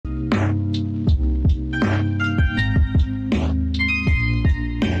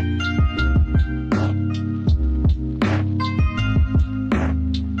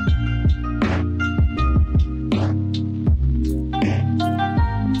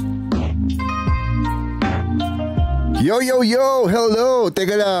Yo, yo, yo! Hello!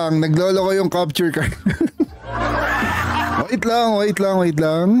 Teka lang, naglolo ko yung capture card. Wait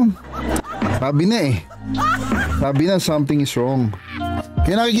lang. Sabi na eh. Sabi na something is wrong.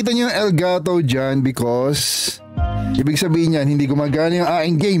 Kaya nakikita niyo yung Elgato dyan because ibig sabihin niyan, hindi gumagana yung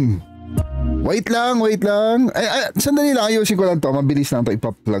aking game. Wait lang. Ay, sandali lang, ayusin ko lang to. Mabilis lang to,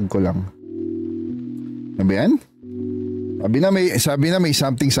 ipa-plug ko lang. Sabi yan? Sabi na may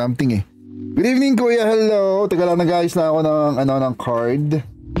something eh. Good evening, kuya. Hello. Teka lang, nag-ayos na ako ng card.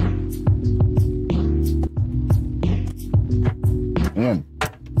 Ayan.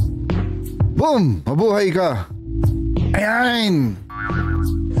 Boom! Mabuhay ka. Ayan.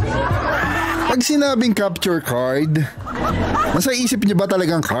 Pag sinabing capture card, nasa isip niyo ba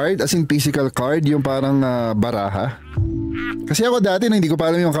talagang card? As in physical card? Yung parang baraha? Kasi ako dati na hindi ko pa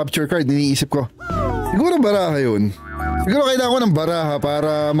alam yung capture card. Iniisip ko, siguro baraha yun. Siguro kailangan ko ng baraha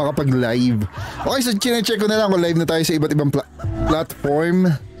para makapag-live. Okay, so chinecheck ko na lang kung live na tayo sa iba't ibang platform.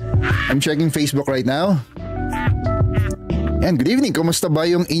 I'm checking Facebook right now. And good evening. Kumusta ba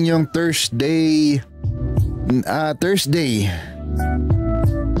yung inyong Thursday?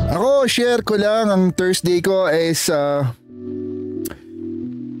 Ako, share ko lang. Ang Thursday ko is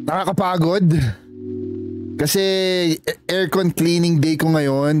nakakapagod. Kasi aircon cleaning day ko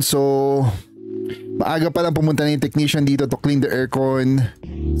ngayon. So maaga pa lang pumunta na yung technician dito to clean the aircon.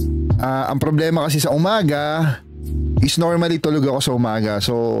 Ang problema kasi sa umaga is normally tulog ako sa umaga.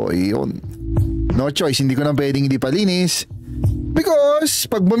 So yun, no choice, hindi ko na pwedeng hindi palinis. Because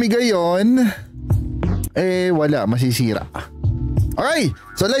pag bumigay yun, wala, masisira. Okay,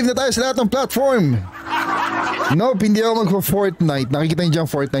 so live na tayo sa lahat ng platform. Nope, hindi ako magpo-Fortnite. Nakikita niyo dyan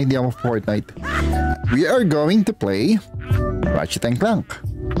Fortnite, hindi ako Fortnite. We are going to play Ratchet and Clank.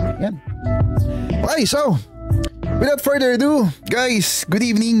 Yan. Okay, so without further ado, guys, good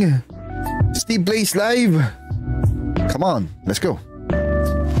evening. Estib plays live. Come on, let's go.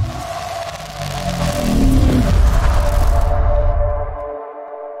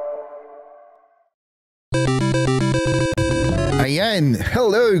 Ayan,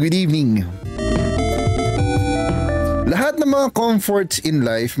 hello, good evening. Lahat ng mga comforts in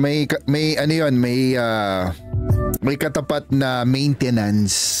life may katapat na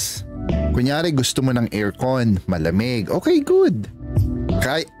maintenance. Kunyari gusto mo ng aircon, malamig. Okay, good.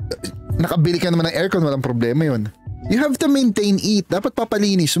 Kahit nakabili ka naman ng aircon, walang problema yun. You have to maintain it. Dapat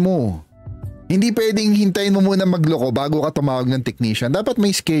papalinis mo. Hindi pwedeng hintayin mo muna magloko bago ka tumawag ng technician. Dapat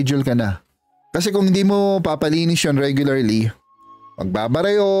may schedule ka na. Kasi kung hindi mo papalinis yun regularly,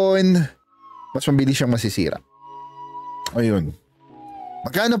 magbabara yun, mas mabilis siyang masisira. Ayun.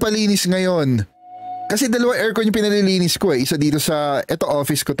 Magkano palinis ngayon? Kasi dalawa aircon yung pinalilinis ko eh. Isa dito sa, eto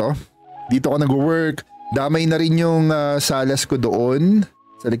office ko to. Dito ako nag-work. Damay na rin yung salas ko doon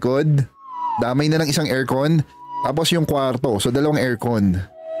sa likod. Damay na ng isang aircon. Tapos yung kwarto. So dalawang aircon.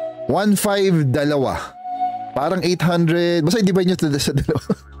 1.5 dalawa. Parang 800. Basta hindi ba nyo sa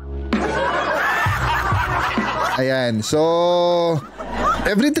dalawa? Ayan. So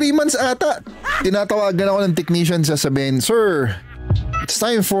every 3 months ata tinatawagan ako ng technician, sasabihin, sir, it's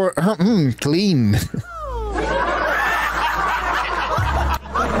time for clean.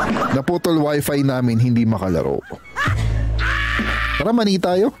 Naputol wifi namin, hindi makalaro. Tara, mani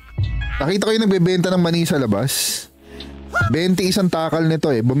tayo. Nakita ko yung nagbebenta ng mani sa labas. 20 isang takal nito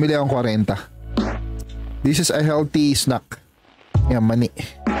eh. Bumili akong 40. This is a healthy snack. Yan, mani.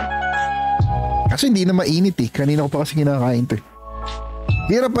 Kasi hindi na mainit eh. Kanina ko pa kasi kinakain to eh.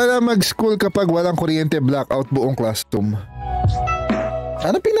 Hirap pala mag-school kapag walang kuryente, blackout buong classroom.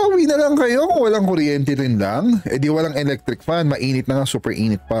 Sana pinauwi na lang kayo kung walang kuryente rin lang. Eh di walang electric fan, mainit na nga, super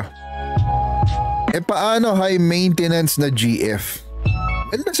init pa. Eh paano high maintenance na GF?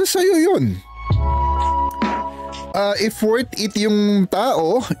 Eh nasa sayo yun. If worth it yung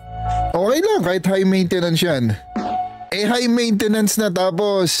tao, okay lang kahit high maintenance yan. Eh high maintenance na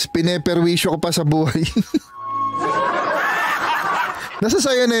tapos pineperwisyo ko pa sa buhay. Nasa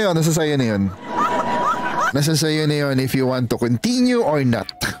sayo na yun, nasa sayo na yun. Nasa sayo na yun if you want to continue or not.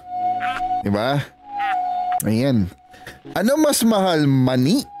 Diba? Ayan. Ano mas mahal,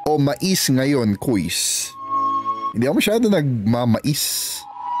 mani o mais ngayon, quiz? Hindi ako masyado nagmamais.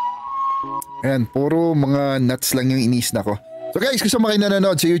 Ayan, puro mga nuts lang yung inis na ko. So guys, gusto mo kayo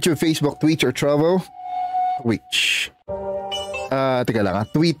nanonood sa YouTube, Facebook, Twitch, or Trovo? Twitch. Teka lang ha,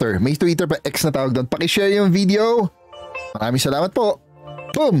 Twitter. May Twitter pa, X na tawag doon. Pakishare yung video. Maraming salamat po.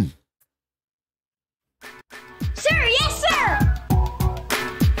 Boom! Sir, yes sir!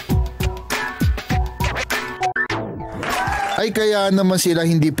 Ay kaya naman sila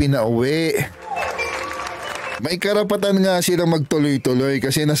hindi pinauwi. May karapatan nga silang magtuloy-tuloy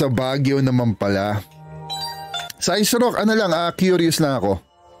kasi nasa Baguio naman pala. Sa Isrock, ano lang, curious lang ako.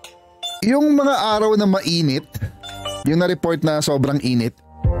 Yung mga araw na mainit, yung na-report na sobrang init,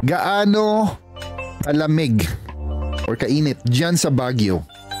 gaano kalamig or kainit dyan sa Baguio?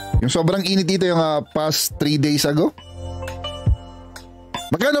 Yung sobrang init dito yung past 3 days ago?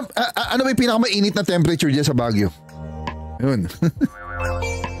 Magkano, ano may pinakamainit na temperature dyan sa Baguio? Yun.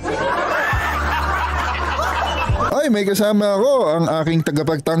 Ay, may kasama ako, ang aking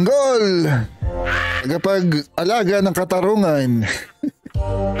tagapagtanggol. Tagapag-alaga ng katarungan.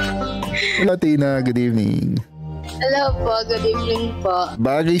 Hello, Tina. Good evening. Hello po. Good evening po.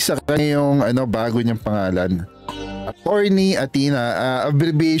 Bagay sa kanya yung bago niyang pangalan. Attorney Athena.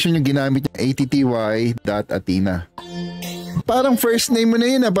 Abbreviation yung ginamit niya, ATTY.Athena. Parang first name mo na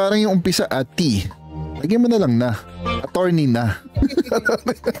yun parang yung umpisa Ati. Lagyan mo na lang na. Attorney na.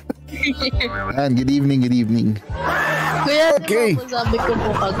 And good evening, good evening. Kuya, okay. Diba sabi ko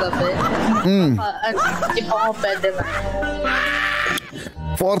po kagabi? Hindi po ako pwede na.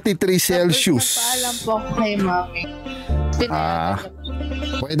 43 Celsius. Paalam po ako kay mami.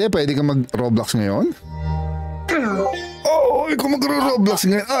 Pwede ka mag-Roblox ngayon? Oo, kung magro-Roblox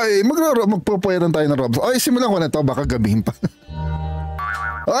ngayon. Ay, magpo-pwede tayo ng Roblox. Ay, simulan ko na to, baka gabihin pa.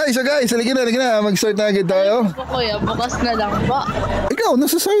 Okay, so guys, halika na. Mag-start na agad tayo. Ay, po kuya, bukas na lang po. Ikaw,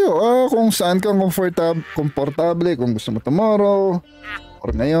 nasa sayo. Kung saan kang komportable, kung gusto mo tomorrow,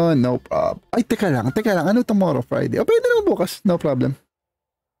 or ngayon, no problem. Ay, teka lang. Ano tomorrow, Friday? Pwede naman bukas, no problem.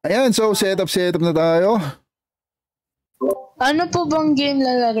 Ayan, so set up na tayo. Ano po bang game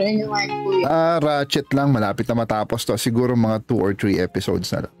lalaroin niyo ngayon, kuya? Ratchet lang, malapit na matapos to. Siguro mga 2 or 3 episodes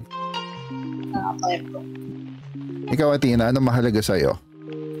na lang. Okay po. Ikaw, Athena, ano mahalaga sa'yo?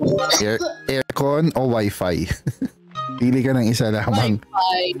 Aircon o Wi-Fi? Pili ka ng isa lamang.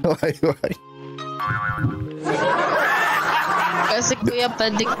 Wi-Fi. Kasi kuya,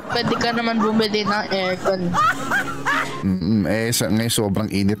 pwede ka naman bumili ng aircon. Ngayon sobrang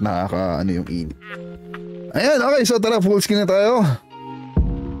init, yung init. Ayan, okay, so tara, full screen na tayo.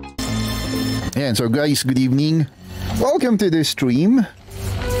 Ayan, so guys, good evening. Welcome to the stream.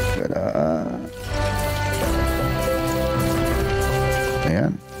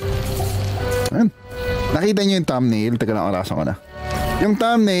 Ayan. Nakita niyo yung thumbnail? Teka lang, orasan ko na. Yung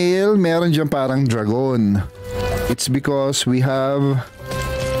thumbnail, meron dyan parang dragon. It's because we have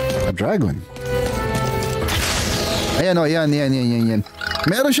a dragon. Ayan o, yan.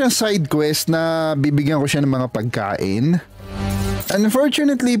 Meron siyang side quest na bibigyan ko siya ng mga pagkain.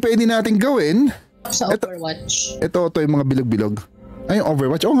 Unfortunately, pwede natin gawin. Sa Overwatch. Ito yung mga bilog-bilog. Ay, yung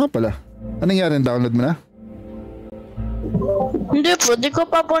Overwatch. Oo nga pala. Anong nangyari? Download mo na? Hindi po, di ko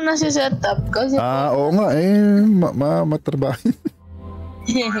pa po nasi-setup kasi oo nga matrabahin.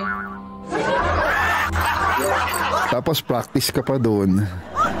 Tapos practice ka pa doon.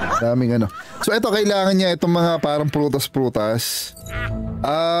 Daming So ito, kailangan niya itong mga parang prutas-prutas.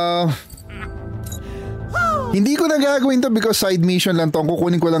 Hindi ko na gagawin to because side mission lang to.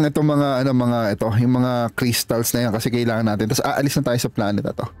 Kukunin ko lang itong mga yung mga crystals na yan kasi kailangan natin. Tapos aalis na tayo sa planet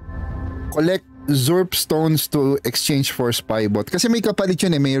na to. Collect Zurp stones to exchange for spybot. Kasi may kapalit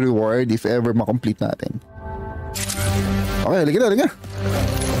yun may reward if ever makomplete natin. Okay, halika.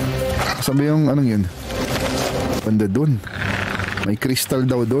 Sabi yung yun? Banda dun. May crystal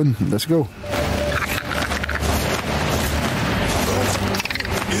daw dun. Let's go.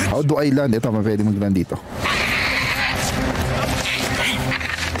 How do I land? Ito, pwede mag-land dito.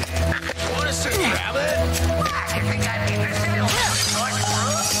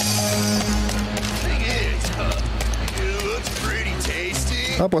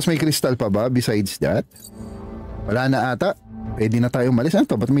 Tapos may crystal pa ba besides that? Wala na ata. Pwede na tayo umalis. Ano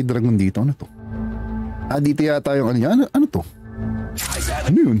to? Ba't may dragon dito? Ano to? Dito yata yung ano to?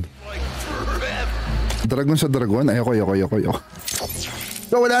 Ano yun? Dragon sa dragon? Ayoko.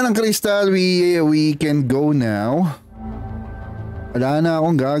 So wala ng crystal. We can go now. Wala na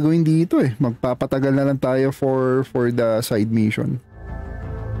akong gagawin dito Magpapatagal na lang tayo for the side mission.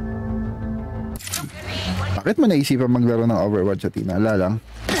 Bakit mo naisipan maglaro ng Overwatch, Athena? Wala lang.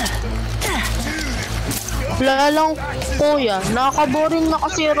 Wala lang, kuya. Nakaka-boring na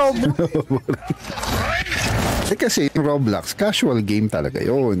kasi Roblox. Kasi Roblox, casual game talaga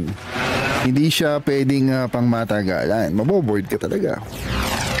yon. Hindi siya pwedeng pang matagalan. Maboboard ka talaga.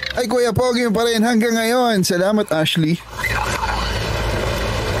 Ay, Kuya Pogi pa rin hanggang ngayon. Salamat, Ashley.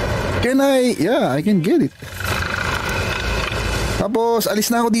 I can get it. Tapos,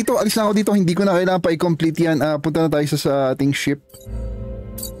 alis na ako dito. Hindi ko na kailangan pa i-complete yan. Punta na tayo sa ating ship.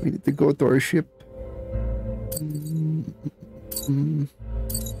 We need to go to our ship.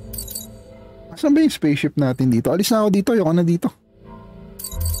 Saan ba yung spaceship natin dito? Alis na ako dito. Ayoko na dito.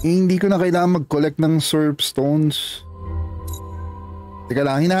 Hindi ko na kailangan mag-collect ng surf stones. Teka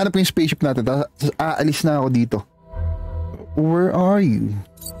lang, hinahanap ko yung spaceship natin. Aalis na ako dito. Where are you?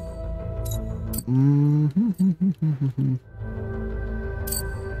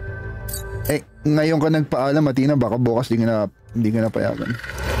 Ngayon ka nagpaalam, Matina, baka bukas hindi ka na payagan.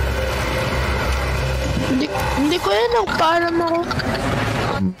 Hindi ko yan nagpaalam ako.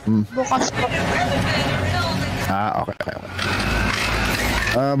 Bukas pa. Okay.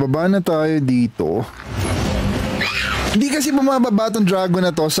 Baba na tayo dito. Hindi kasi bumababa tong dragon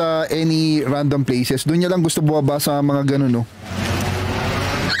na to sa any random places. Doon niya lang gusto bumaba sa mga ganun, no?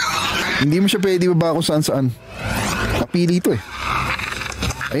 Hindi mo siya pwede baba kung saan. Napili ito eh.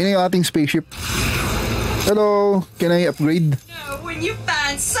 Ayun na yung ating spaceship. Hello, can I upgrade?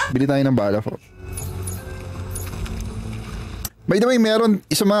 Bili tayo ng bala po. By the way, meron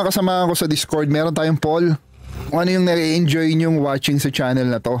isa mga kasama ko sa Discord, meron tayong poll. Kung ano yung nare-enjoy nyong watching sa channel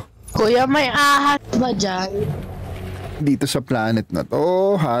na to. Kuya, may ahas ba dyan? Dito sa planet na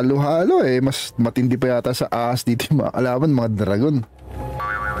to, halo-halo eh. Mas matindi pa yata sa ahas dito yung mga kalaban, mga dragon.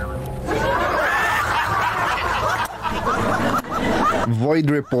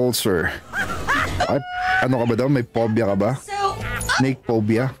 Void Repulsor. Ay, ano ka ba daw? May phobia ka ba? Snake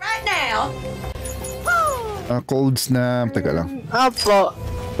phobia? Cold snap. Teka lang. Apo.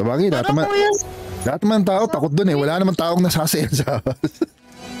 Sabagay, lahat naman tao takot dun eh. Wala naman taong nasasayan sa ahas.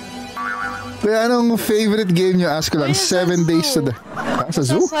 Kaya anong favorite game nyo? Ask ko lang. 7 days to the... Sa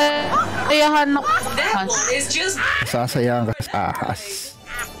zoo? Sasayahan ako Sasayahan ka sa ahas.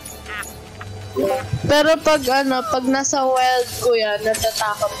 Pero pag nasa wild ko yan,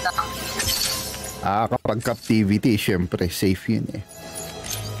 natatakot na. Kapag captivity, syempre, safe yun eh.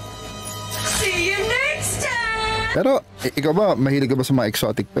 See you next time! Pero, ikaw ba, mahilig ka ba sa mga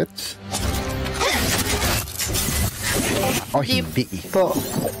exotic pets? Hindi po.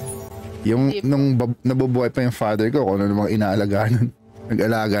 Yung, nung nabubuhay pa yung father ko, kung ano mga inaalaga nun.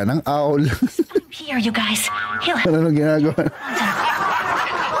 Nag-alaga ng owl. Here, you guys. Ano ginagawa?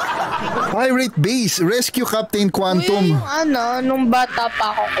 Pirate Base, Rescue Captain Quantum. Kuya, nung bata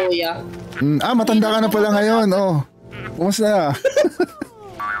pa ako, kuya. Matanda ka na pala ngayon, oh. Kumusta?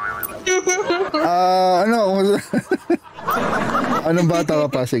 Kumusta? Anong bata ka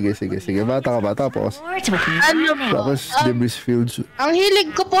pa? Sige. Bata ka ba? Tapos? Tapos, debris fields. Ang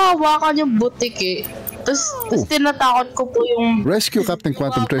hilig ko po hawakan yung butik eh. Tapos tinatakot ko po yung... Rescue Captain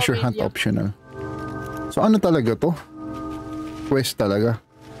Quantum Treasure Hunt optional. So, ano talaga to? Quest talaga.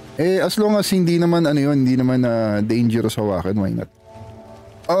 As long as hindi naman dangerous hawakan, why not?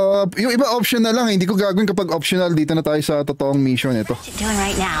 Yung iba optional lang, hindi ko gagawin kapag optional. Dito na tayo sa totoong mission ito.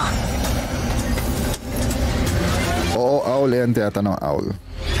 Oo, owl yan, tinatanong owl.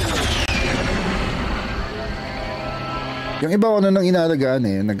 Yung iba ko na nang inaalagaan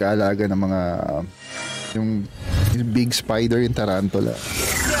nag-aalaga ng mga yung big spider, yung tarantula.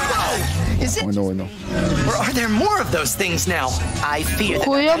 No. Or are there more of those things now? I fear that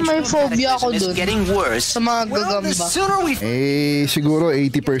Kuya, may phobia ako is dun. getting worse. Sa mga gagamba. The sooner we siguro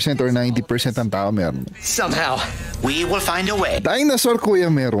 80% or 90% ang tao meron. somehow we will find a way. Dinosaur,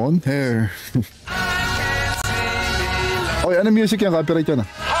 kuya, meron. Hair. Oy, ano music yan? Copyright yan.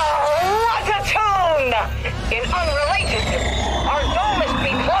 What a tune! In unrelated news, our dome must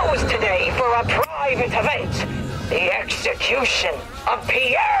be closed today for a private event. The execution of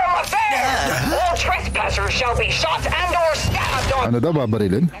Pierre Lefebvre. All trespassers shall be shot and or stabbed on. Ano daw,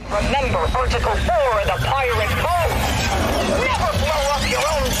 babarilin? And remember Article 4 of the Pirate Code. Never blow up your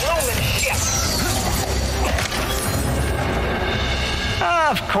own human ship.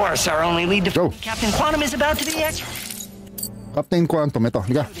 Of course, our only lead to Captain Quantum is about to be Captain Quantum, ito.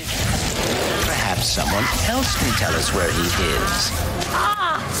 Liga. Perhaps someone else can tell us where he is.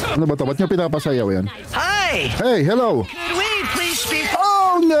 Ano ba ito? Ba't niyo pinapasayaw yan? Hi! Hey, hello! Could we please speak?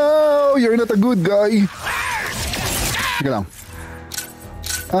 Oh no! You're not a good guy! Sige lang.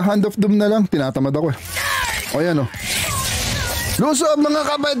 Hand of doom na lang. Tinatamad ako eh. O yan o. Lusob mga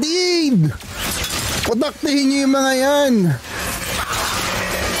kabadid! Putaktihin niyo yung mga yan!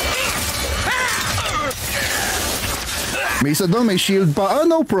 May isa doon, may shield pa.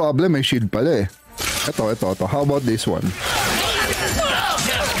 No problem, may shield pala eh. Ito. How about this one?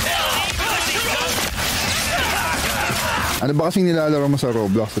 Ano ba kasing nilalaro mo sa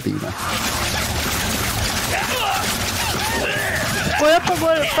Roblox sa Tina? Kuya, pag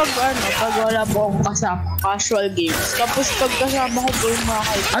wala po akong kasama, casual games. Tapos pagkasama ko po yung mga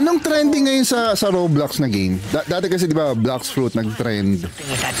kaibigan. Anong trending ngayon sa Roblox na game? Dati kasi di ba Blox Fruit nag-trend.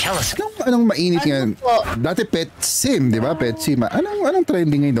 Anong mainit ngayon? Dati Pet Sim, di ba? Pet Sim. Anong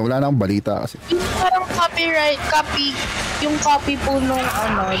trending ngayon? Wala na akong balita kasi. Yung parang yung copy po nung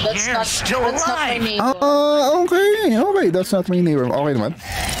that's not my neighbor. Okay, that's not my neighbor. Okay naman.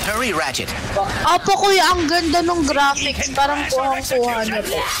 Hurry, Ratchet. Opo kuya, ang ganda nung graphics. Parang kuhang-kuha niya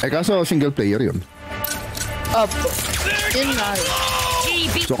po. Kaso single player yun. Opo. Yun nga.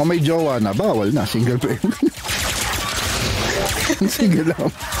 So kung may jowa na, bawal na. Single player. Single lang.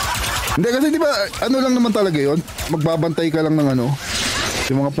 Hindi kasi di ba, ano lang naman talaga yun? Magbabantay ka lang ng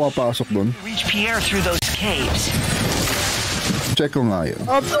yung mga pumapasok doon. Reach Pierre through those caves. Check ko nga yun.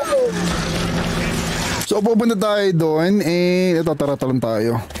 Opo. So pupunta tayo doon, ito tara-taran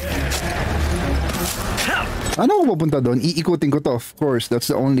tayo. Ano ako pupunta doon? Iikutin ko to, of course. That's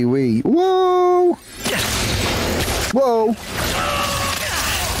the only way. Wow! Wow!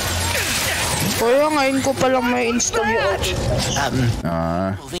 Kaya ngayon ko palang may install yung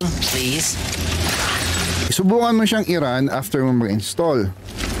Moving, please. Subukan mo siyang i-run after mo mag-install.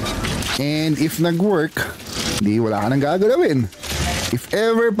 And if nag-work, di wala ka nang gagalawin. If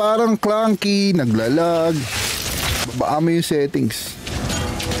ever parang clunky, naglalag, babaan mo yung settings.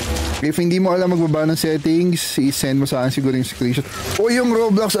 If hindi mo alam magbaba ng settings, i-send mo sa akin siguro yung screenshot. O yung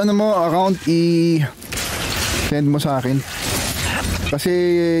Roblox account, i-send mo sa akin. Kasi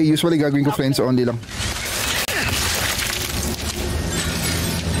usually gagawin ko friends only lang.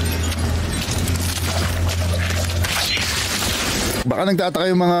 Baka nagtataka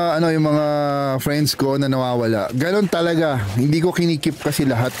yung mga yung mga friends ko na nawawala. Ganon talaga. Hindi ko kinikip kasi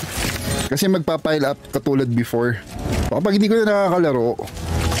lahat. Kasi magpa-pile up katulad before. Kapag hindi ko na nakakalaro,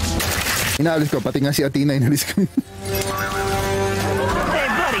 inaalis ko. Pati nga si Athena inalis ko. Hey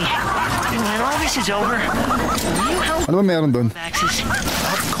buddy, when all this is over, will you help? Ano ba meron doon?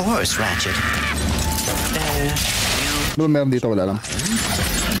 Of course, Ratchet. Ano ba meron dito? Wala lang.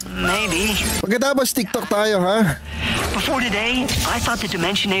 Maybe. Pagkatapos TikTok tayo, ha? Before today, I thought the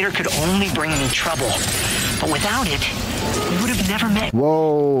Dimensionator could only bring me trouble. But without it, we would have never met.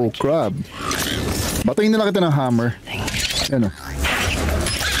 Whoa, crab. Batuin na lang kita ng hammer. Ano?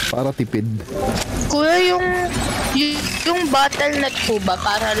 Para tipid. Kuya, yung bottleneck po ba?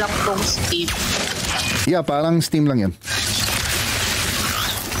 Para lang tong Steam? Yeah, parang Steam lang yan.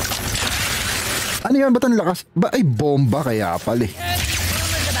 Ano yan? Ba't ang lakas? Ba ay bomba kaya pala eh.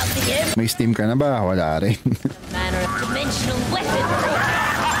 May Steam ka na ba? Wala rin.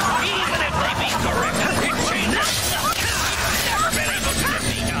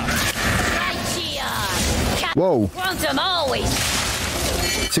 Wow.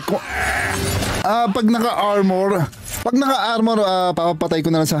 Pag naka-armor, papapatay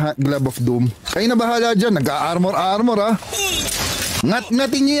ko na lang sa Glove of Doom. Kayo na bahala dyan. Nag-armor,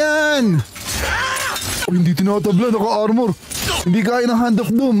 Ngat-ngatin niyo yan. Oh, hindi tinatabla, naka-armor. Hindi kaya ng Hand of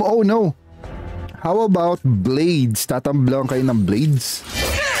Doom. Oh no. How about blades? Tatamblang kayo ng blades?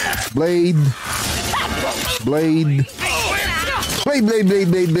 Blade. Blade. Blade, blade, blade,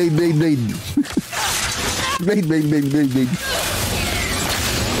 blade, blade, blade, blade. Blade, blade, blade, blade, blade.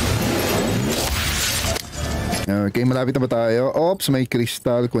 Okay, malapit na ba tayo? Oops, may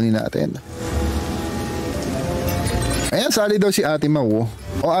crystal. Kunin natin. Ayan, sali daw si Ate Mau.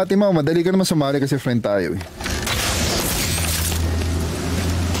 O Ate Mau, madali ka naman sumali kasi friend tayo eh.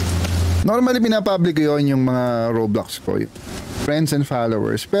 Normally, pinapublic ko yun yung mga Roblox ko. Friends and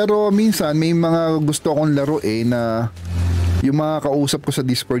followers. Pero minsan, may mga gusto akong laruin na yung mga kausap ko sa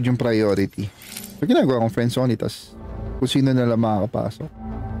Discord yung priority. So, ginagawa kong friends only. Tas kung sino na lang makakapasok.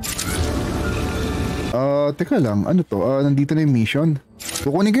 Teka lang. Ano to? Nandito na yung mission.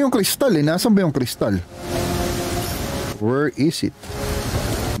 Kukunin ko yung crystal eh. Nasaan ba yung crystal? Where is it?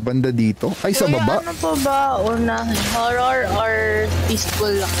 Banda dito? Ay, sa baba? Ano po ba? Una, horror or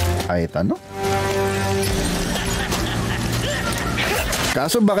peaceful lang? Ay, ano?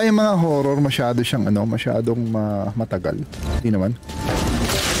 Kaso baka yung mga horror masyado siyang masyadong matagal. Hindi naman.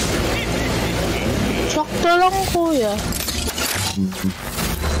 Sakto lang, kuya.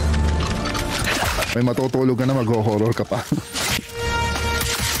 May matutulog ka na, mag-horror ka pa.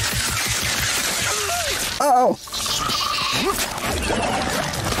 Ow!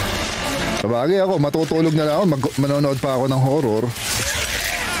 Sabagay ako, matutulog na lang ako, manonood pa ako ng horror.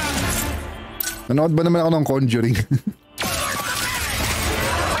 Nanood ba naman ako ng Conjuring?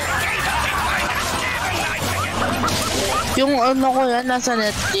 Yung ko yan, nasa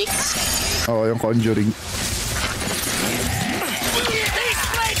Netflix. Oo, yung Conjuring.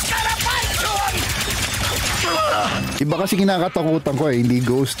 Iba kasi kinakatakutan ko eh, hindi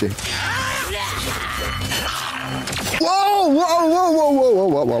ghost eh.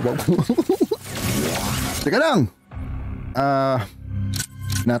 Wow. Teka lang.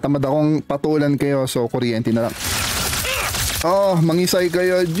 Natamad akong patulan kayo, so kuryente na lang. Oh, mangisay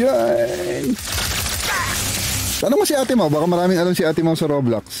kayo dyan. Tanong mo si ate mo, baka maraming alam si ate mo sa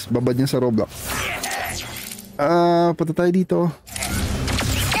Roblox. Babad niya sa Roblox. Punta tayo dito.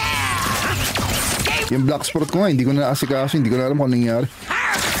 Yung black sport ko nga, hindi ko na asikaso, hindi ko na alam kung nangyari.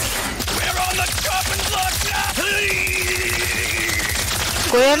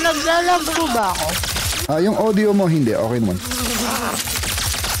 Kuya, naglalag po ba ako? Yung audio mo, hindi. Okay naman.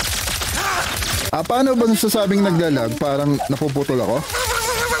 Paano ba nasasabing naglalag? Parang napuputol ako?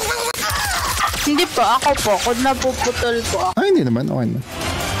 Hindi po, ako po. Kung napuputol po ako. Hindi naman. Okay naman.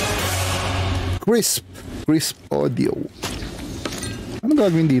 Crisp audio. Ano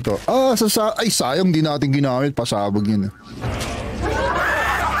gagawin dito? Ay, sayang di natin ginamit. Pasabog yun.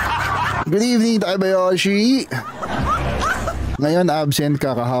 Good evening, Taibayoshi. Ngayon, absent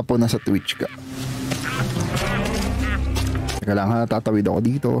ka, kahapon nasa Twitch ka. Teka lang ha, tatawid ako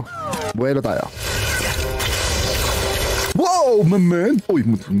dito. Buwelo tayo. Wow, my man! Uy,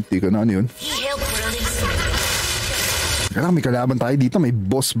 munti ka na, ano yun? Teka lang, may kalaban tayo dito. May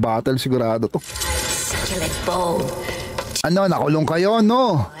boss battle sigurado to. Ano, nakulong kayo,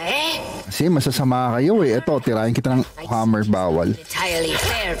 no? Kasi masasama kayo eh. Ito, tirahin kita ng hammer, bawal.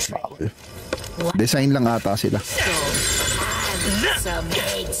 Design lang ata sila.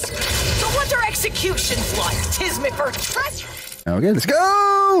 So what's our execution like? Tis me for treasure. Okay, let's go!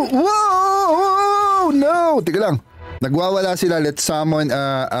 Whoa! No! Tika lang. Nagwawala sila. Let's summon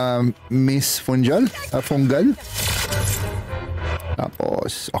Miss Fungal. Fungal.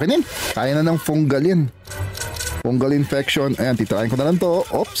 Tapos, okay din. Kaya na ng fungal yan. Fungal infection. Ayan, titirahin ko na lang to.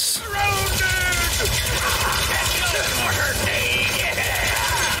 Oops.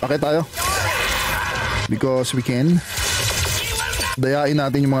 Okay tayo. Because we can. Dayain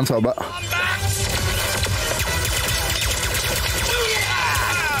natin yung mga saba.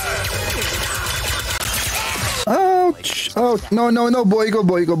 Ouch! Ouch! No! Boy ko.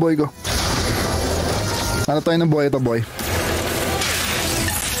 Ano tayo ng boy? Ito, boy.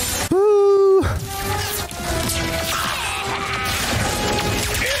 Woo!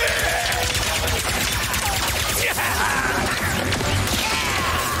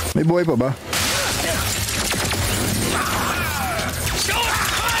 May boy pa ba?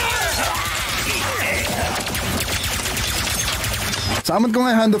 Samad ko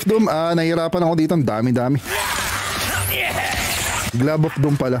nga Hand of Doom. Nahihirapan ako dito. Ang dami. Glove of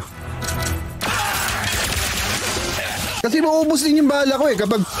Doom pala. Kasi maubos din yung bala ko eh.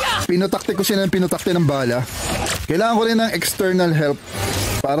 Kapag pinutakte ko siya ng pinutakte ng bala, kailangan ko rin ng external help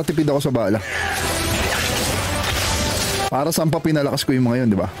para tipid ako sa bala. Para saan pa pinalakas ko yung mga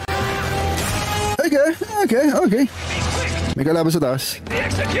yun, di ba? Okay. May kalaban sa taas.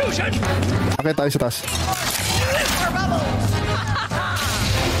 Okay, tayo sa taas.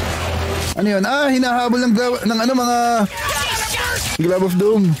 Ano yun? Hinahabol ng mga Glove of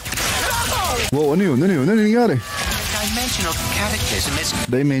Doom. Wow, ano yun? Ano nangyari? Dimensional catechism is...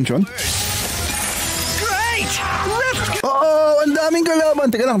 Dimension? Great! Ang daming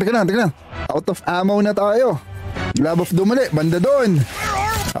kalaban. Teka lang. Out of ammo na tayo. Glove of Doom ulit. Banda doon.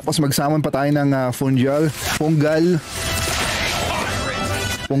 Tapos magsamon pa tayo ng fungal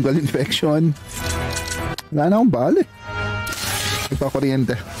infection. Wala na akong bali.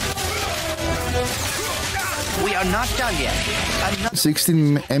 Ipakaryente. We are not done yet.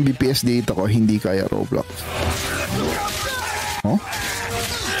 16 Mbps data ko, hindi kaya Roblox. Oh?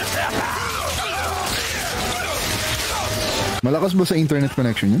 Malakas ba sa internet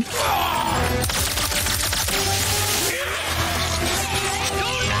connection yun?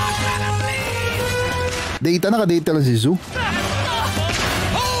 Data, naka-data lang si Zoo.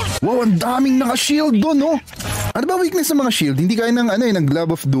 Wow, ang daming naka-shield doon, no? Ano ba weakness ng mga shield? Hindi kaya ng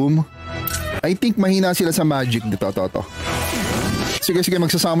Glove of Doom. I think mahina sila sa magic dito, to. Sige,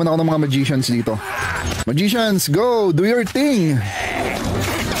 magsasamon ako ng mga magicians dito. Magicians, go! Do your thing!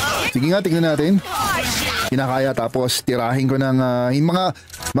 Sige nga, tignan natin. Kinakaya, tapos tirahin ko ng yung mga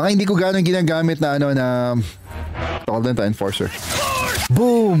hindi ko gano'ng ginagamit na tawag din tayo, enforcer.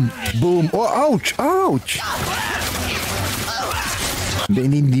 Boom! Oh, ouch!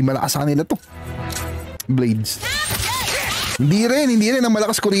 Hindi malakas sa kanila to. Blades. Hindi rin ang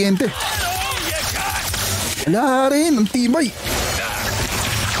malakas kuryente. Wala rin, ang tibay.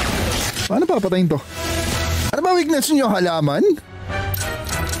 Paano papatayin to? Ano ba weakness nyo? Halaman?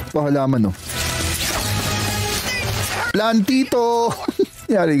 Halaman, no? Plantito!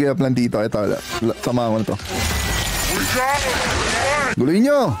 Yari kaya plantito. Ito, sama ko na to. Guloy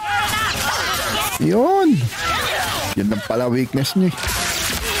nyo! Yun! Yan lang pala weakness niya.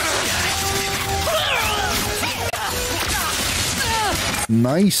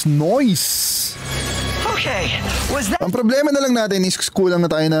 Nice noise. Okay, was that... Ang problema na lang natin is kulang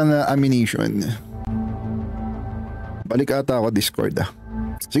na tayo ng ammunition. Balik ata ako Discord ah.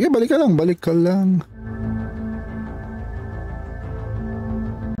 Sige, balik ka lang.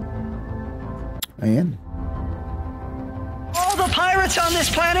 Ayan. All the pirates on this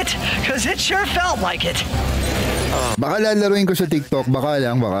planet? Cause it sure felt like it. Baka lalaruin ko sa TikTok, baka.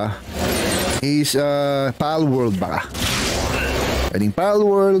 Is Pal World baka. Pwedeng Pal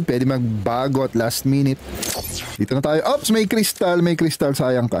World, pwede magbago at last minute. Dito na tayo. Ops, may crystal,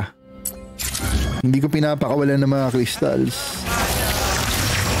 sayang ka. Hindi ko pinapakawalan ng mga crystals.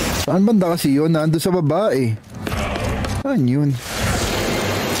 Saan banda kasi yun? Nandun sa baba eh. Saan yun?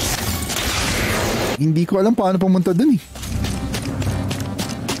 Hindi ko alam paano pumunta dun eh.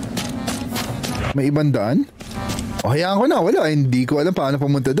 May ibang daan? O hayaan ko na, wala. Hindi ko alam paano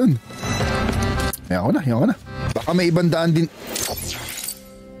pumunta dun. Hayaan ko na. Baka may ibang daan din.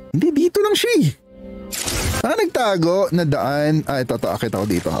 Hindi, dito lang siya eh. Nagtago na daan. Ito, akit ako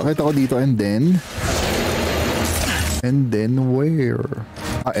dito. And then where?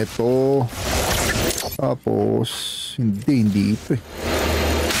 Ito. Tapos, hindi ito eh.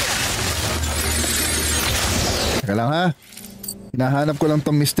 Teka lang ha. Hinahanap ko lang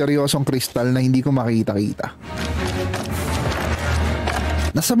tong misteryosong kristal na hindi ko makita-kita.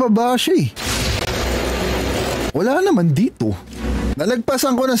 Nasa baba siya eh. Wala naman dito.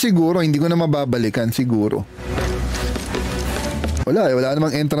 Nalagpasan ko na siguro, hindi ko na mababalikan siguro. Wala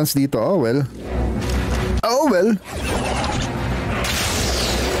namang entrance dito. Oh well.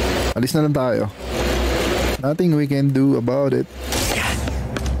 Alis na lang tayo. Nothing we can do about it.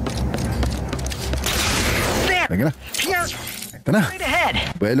 Teka na. Ito na.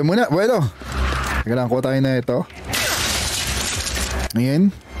 Buelo muna. Teka lang, kuha tayo na ito.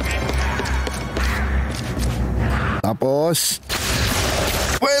 Ayan. Tapos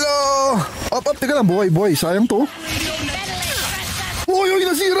Up, teka lang, boy, sayang to. Uy,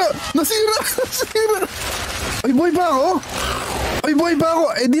 nasira. Ay, boy ba ako?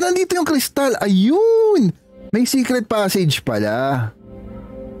 Di nandito yung kristal. Ayun. May secret passage pala.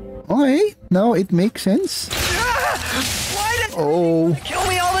 Okay, now it makes sense. Oh. Kill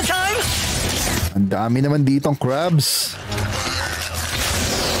me all the time? Ang dami naman ditong crabs.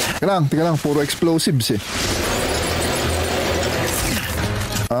 Teka lang, puro explosives eh.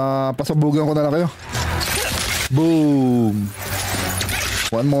 Pasabugan ko na lang kayo. Boom.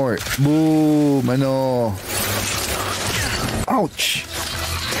 One more. Boom. Ouch.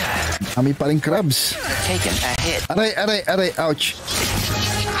 Kami pa rin crabs. Aray. Ouch.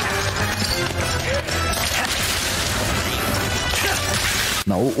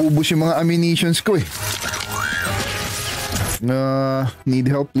 Nauubos yung mga ammunitions ko eh.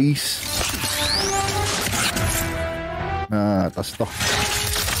 Need help please. Tas to.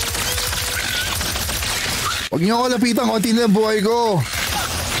 Huwag niyo ako lapitan, konti na buhay ko.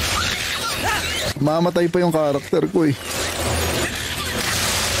 Mamatay pa yung karakter ko eh.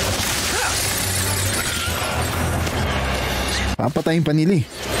 Papatayin pa nila eh.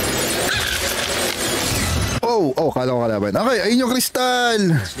 Kala ko kalaban. Okay, ayun yung kristal.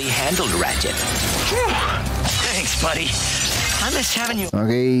 Handled, Ratchet. Thanks, buddy. I miss having you.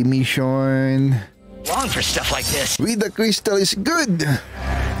 Okay, mission. Long for stuff like this. With the crystal is good.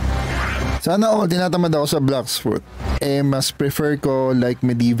 Sana all tinatamad ako sa Blacksfruit. Mas prefer ko like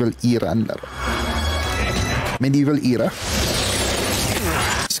medieval era ang laro. Medieval era?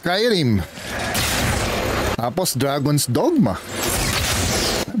 Skyrim. Tapos Dragon's Dogma.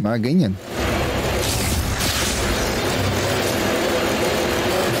 Mga ganyan.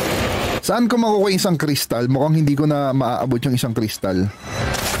 Saan ko makukuha isang kristal? Mukhang hindi ko na maaabot yung isang kristal.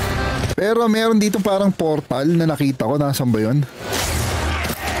 Pero meron dito parang portal na nakita ko. Nasaan ba yun?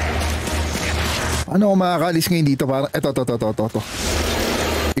 Ano ako makakalis ngayon dito? Parang, eto.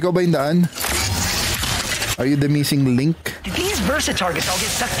 Ikaw ba yung daan? Are you the missing link? Did these Versa targets all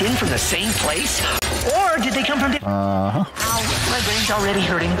get sucked in from the same place? Or did they come from different... Ow, my brain's already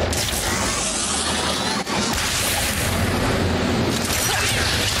hurting.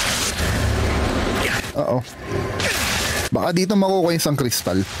 Baka dito makukuha isang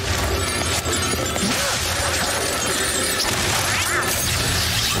kristal.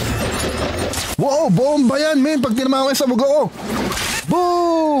 Wow, bomba yan, men. Pag tinamaan ko yung sabog ako.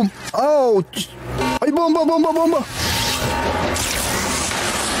 Boom! Ouch! Ay, bomba!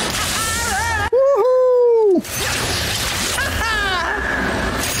 Woohoo!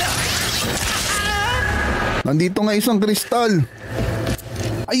 Nandito nga isang kristal.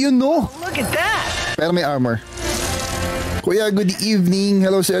 Ayun no. Look at that. Pero may armor. Kuya, good evening.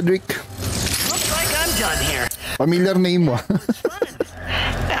 Hello, Cedric. Looks like I'm done here. Familiar name mo.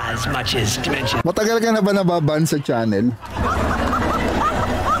 As much as dimension. Matagal ka na ba nababan sa channel?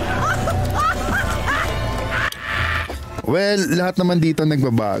 Well, lahat naman dito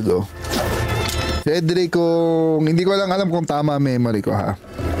nagbabago. Cedric, kung hindi ko lang alam kung tama memory ko ha.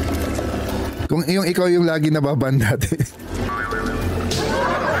 Kung yung ikaw yung lagi nababan dati.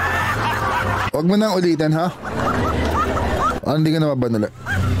 Huwag mo nang ulitin ha. Hindi ka nababan ulit.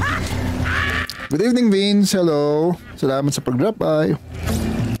 Good evening Vince, hello. Salamat sa pag-drop by.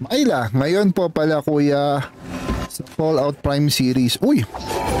 Maila, ngayon po pala kuya sa Fallout Prime series. Uy,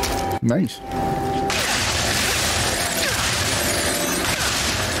 nice.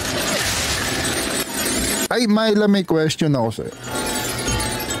 Ay, Myla, may question ako sa'yo.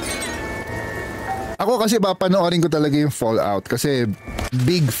 Ako kasi papanoorin ko talaga yung Fallout kasi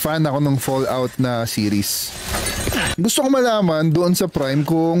big fan ako ng Fallout na series. Gusto ko malaman doon sa Prime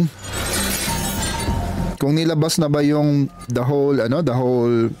kung nilabas na ba yung the whole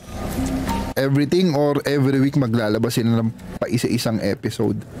everything or every week maglalabas sila ng paisa-isang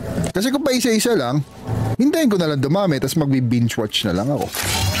episode. Kasi kung paisa-isa lang, hintayin ko na lang dumami tapos magbi-binge watch na lang ako.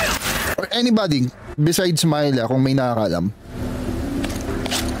 Or anybody besides Myla kung may nakakalam.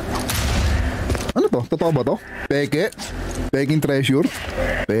 Ano to? Totoo ba to? Peke? Peking treasure?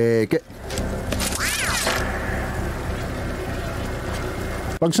 Peke.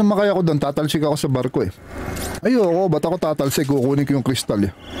 Pag sumakay ako doon, tatalsik ako sa barko eh. Ayoko, ba't ako tatalsik? Kukunin ko yung kristal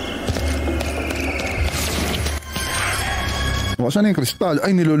eh. O, saan yung kristal?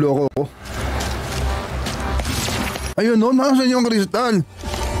 Ay, niloloko ko. Ayun no, nasan yung kristal?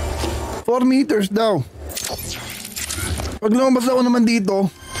 4 meters daw. Pag lumabas ako naman dito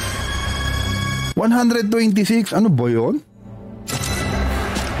 126. Ano ba yun?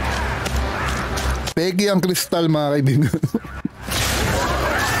 Peki ang kristal mga kaibigan.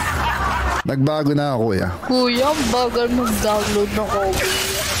 Nagbago na ako kuya. Kuya, bagal mag-download ng copy.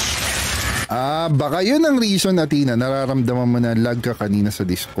 Baka yun ang reason Atina. Nararamdaman mo na lag ka kanina sa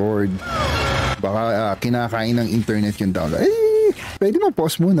Discord. Baka kinakain ng internet yung download. Pwede mo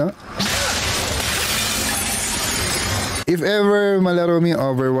pause muna. If ever malaro mo yung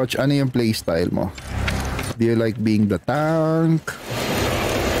Overwatch, ano yung playstyle mo? Do you like being the tank?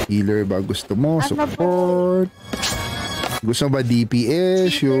 Healer ba gusto mo? Support? Gusto mo ba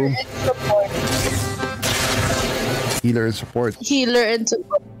DPS? Yung Healer and support. Healer and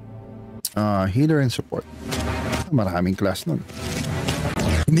support. Healer and support. Maraming class nun.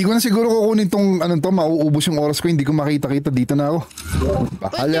 Hindi ko na siguro kukunin tong mauubos yung oras ko. Hindi ko makita-kita. Dito na ako.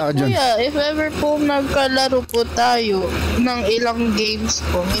 Bahala ka dyan. Kuya, if ever po nagkalaro po tayo ng ilang games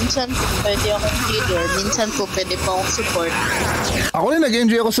po, minsan po pwede akong healer, minsan po pwede pa akong support. Ako rin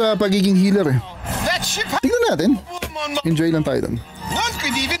nag-enjoy ako sa pagiging healer eh. Tingnan natin. Enjoy lang tayo dun.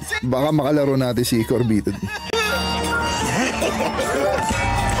 Baka makalaro natin si Corbito.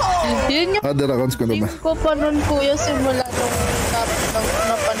 Yun yung other accounts ko naman. team ko pa nun kuya simula nung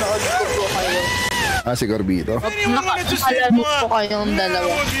napanood ko po kayo. Si Corbito. Nakalaro po kayong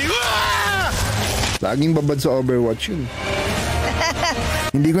dalawa. Laging babad sa Overwatch yun.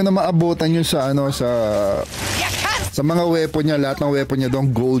 Hindi ko na maabutan yun sa sa mga weapon niya. Lahat ng weapon niya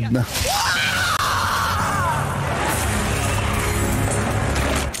doon gold na.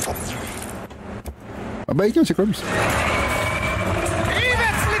 Mabait yun si Corbs.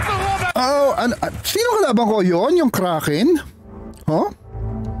 Sino kalaban ko yon? Yung Kraken? Huh?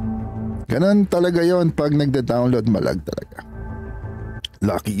 Ganun talaga yon pag nagda-download malag talaga.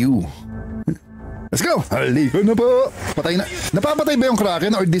 Lucky you. Let's go! Halika na po! Patay na. Napapatay ba yung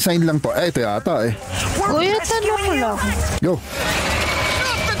Kraken or design lang to? Ito yata eh. Kuya, tanong ko lang. Go!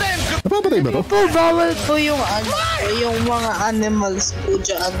 Napapatay ba to? Po, bawal po yung yung mga animals po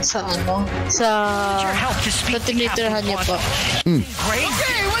dyan sa sa tinitirhan niya po.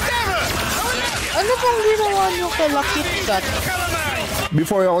 Ano pong ginawa niyo kay Lucky Cat?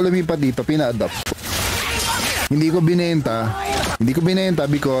 Before ako lumipat dito, pina-adopt. Hindi ko binenta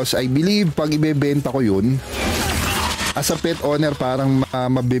because I believe pag ibebenta ko yun, as a pet owner, parang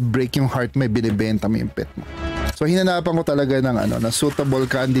mabibreak yung heart mo, binibenta mo yung pet mo. So hinanapan ko talaga ng suitable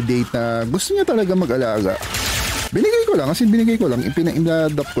candidate na gusto niya talaga mag-alaga. Binigay ko lang,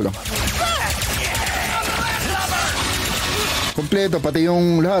 ipina-adopt ko lang. Kompleto, pati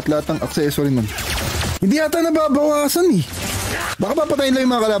yung lahat ng accessory nun. Hindi yata nababawasan eh. Baka papatayin lang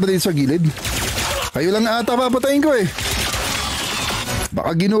yung mga kalaban dito sa gilid. Kayo lang ata papatayin ko eh.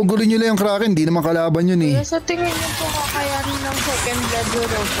 Baka ginugulo nyo lang yung Kraken, hindi naman kalaban yun eh. Sa tingin niyo po kakayanin ng second live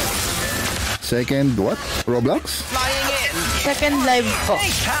Roblox? Second what? Roblox? Second live po.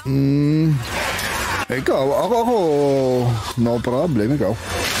 Ikaw, ako, no problem, ikaw.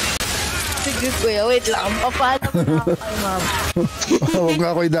 Sige kuya, wait lang. Papaano ko na ako kay mama? Huwag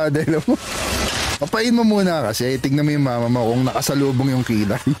nga ako idadalo mo. Papain mo muna kasi, tignan mo yung mama mo kung nakasalubong yung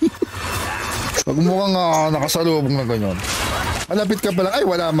kilay. Pag mukhang nakasalubong na ganyan. Malapit ka pa lang, ay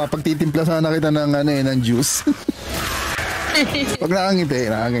wala ma, pagtitimpla sana kita ng juice. Pag nakangiti,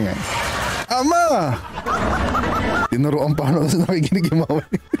 nakaganyan. Ama! Tinuruan pa ako sa nakikinig yung mama.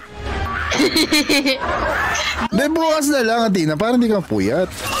 Hindi, bukas na lang, Atina, para hindi ka mapuyat.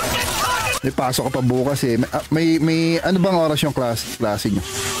 May pasok ka pa bukas eh. May ano bang oras yung klase nyo?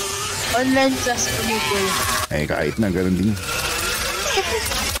 Online class ko dito. Eh, kahit na, ganun din.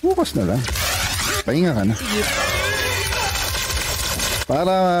 Bukas na lang. Pahinga ka na. Sige.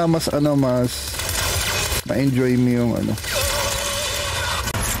 Para mas ma-enjoy mo yung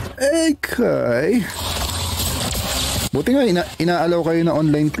Okay. Buti nga, inaalaw kayo na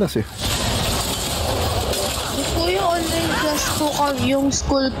online class eh. Kuya, online class po yung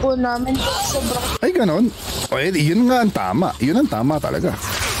school po namin. Sobrang... Ay, ganon. O, yun nga ang tama. Yun ang tama talaga.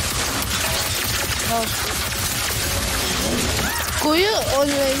 Kuya,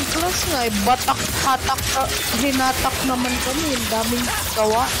 online class nga eh. Batak-hatak, hinatak naman kami. Ang daming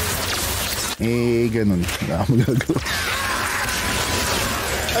gawa. Eh, ganon. Wala akong magagawa.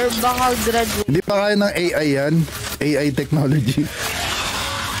 Or baka graduate. Hindi pa kaya ng AI yan. AI technology.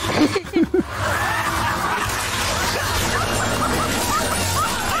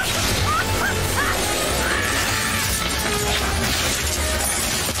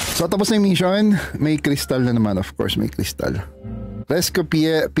 So, tapos na yung mission. May crystal na naman. Of course, may crystal. Rescue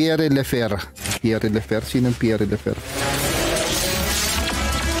Pierre Lefer. Pierre Lefer? Sinong Pierre Lefer?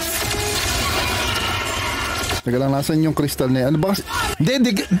 Taga lang, nasan yung crystal na yan? Ano ba kasi?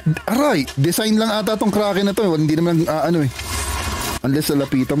 Hindi. Aray! Design lang ata tong Kraken na to. Hindi naman, unless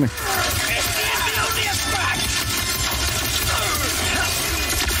lapitan mo eh.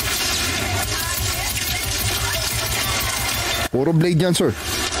 Puro blade yan, sir.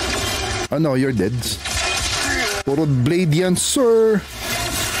 Ano, you're dead. Puro blade yan, sir.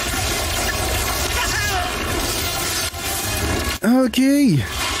 Okay.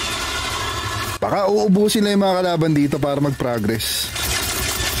 Baka uubusin na yung mga kalaban dito para mag-progress.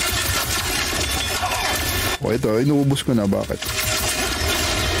 O ito, inuubos ko na. Bakit?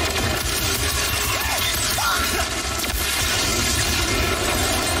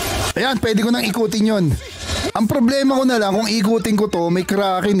 Ayan, pwede ko nang ikutin yon. Ang problema ko na lang, kung ikutin ko to, may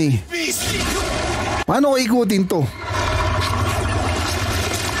Kraken eh. Paano ko ikutin to?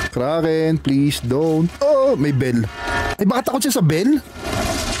 Kraken, please don't. Oh, may bell. Ay, baka takot siya sa bell?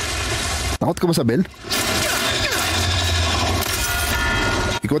 Takot ka ba sa bell?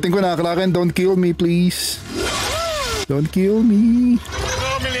 Ikutin ko na, Kraken, don't kill me, please. Don't kill me.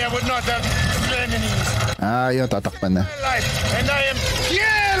 Normally I would not have enemies. Ah, yun, tatakpan na. And I am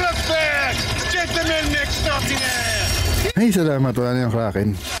Violators! Gentlemen, next stop in air! Ay, salamat. Wala na yung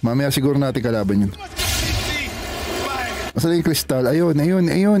Kraken. Mamaya siguro natin kalaban yun. Asan yung crystal? Ayun.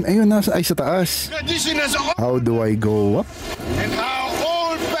 Nasa, ay, sa taas. How do I go up? And how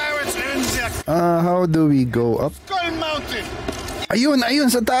old barracks ends at How do we go up? Skull Mountain! Ayun,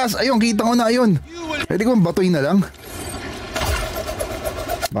 sa taas. Ayun, kita ko na, ayun. Pwede ko batoy na lang.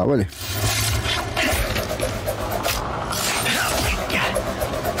 Bawal eh.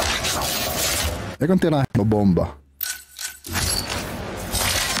 Kung tirahin mo bomba.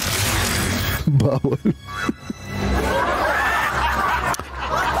 Bawal.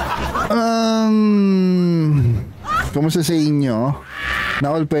 Kumusta sa inyo? Na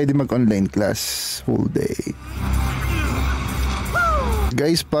all pwede mag-online class full day.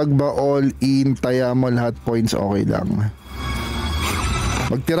 Guys, pag ba all in, taya mo lahat points, okay lang.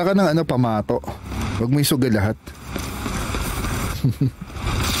 Magtira ka ng pamato. Huwag mo isuga lahat.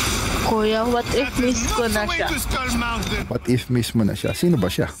 Kuya, what if miss ko na siya? What if miss mo na siya? Sino ba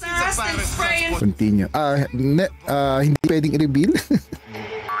siya? Continue. Hindi pwedeng i-reveal.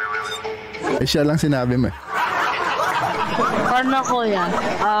 Eh, siya lang sinabi mo. Paano kuya?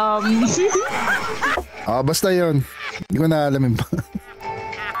 Basta yun. Hindi ko na alamin pa.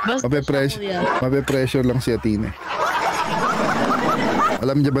 Basta Mape-pressure lang si Athena.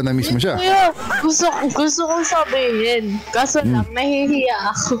 Alam niya ba na miss mo siya? Kuya, gusto kong sabihin. Kaso lang,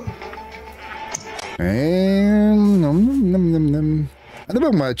 nahihiya ako. Ano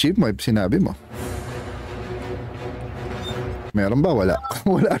bang ma-achieve mo? Sinabi mo. Meron ba? Wala.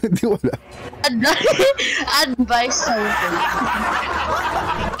 Wala. Advice sa'yo.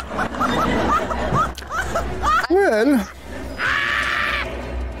 Well,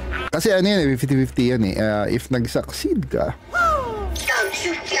 kasi ano yan, 50-50 yan eh. If nag-succeed ka,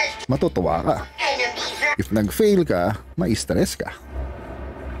 matutuwa ka. If nag-fail ka, ma-stress ka.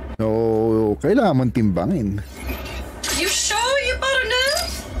 So, kailangan mong timbangin. You sure you better know?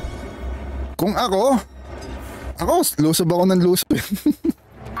 Kung ako, lusob ako ng lusob.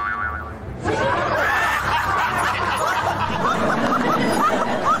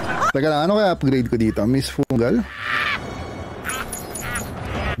 Teka lang, ano kaya upgrade ko dito? Miss Fungal?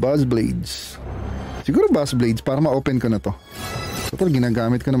 Buzz Blades. Siguro Buzz Blades para ma-open ko na to. Total,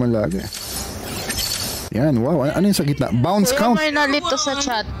 ginagamit ko naman lagi. Yan, wow. Ano yung sa gitna? Bounce count. May nalito sa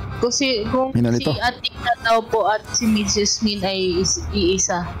chat. Kung si Atika daw po at si Mrs. Min ay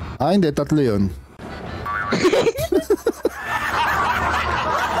iisa. Hindi. Tatlo yun.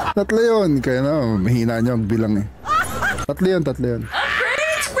 Tatlo yun. Kaya na, mahina niyo ang bilang eh. Tatlo yun.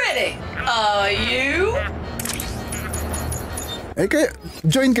 Upgrade's ready. Are you? Kaya,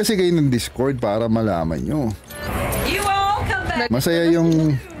 join kasi kayo ng Discord para malaman nyo. You all come back. Masaya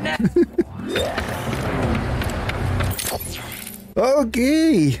yung...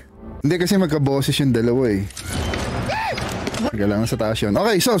 Okay. Hindi kasi magka-bosses yung dalawa eh. Kailangan sa taas yun.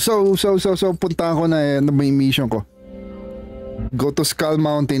 Okay, so punta ko na may mission ko. Go to Skull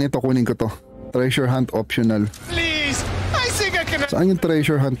Mountain. Ito, kunin ko to. Treasure hunt optional. Please, I think I can. Saan yung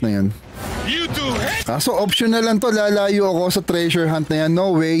treasure hunt na yan? You do it. Kaso optional lang to. Lalayo ako sa treasure hunt na yan.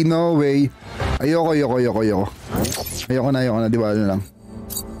 No way. Ayoko na. Di ba lang?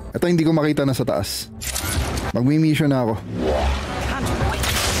 Ito hindi ko makita na sa taas. Magmi-mission na ako.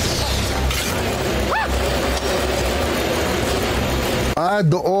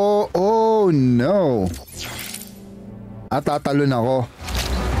 Oh no. Tatalon ako.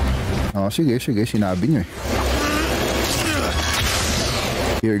 Sige, sinabi nyo eh.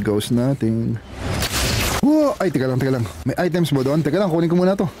 Here goes nothing. Whoa! Ay, teka lang. May items ba doon? Teka lang, kunin ko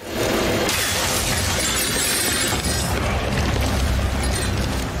muna to.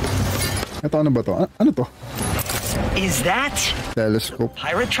 Ito, ano ba to? Ano to? Is that telescope?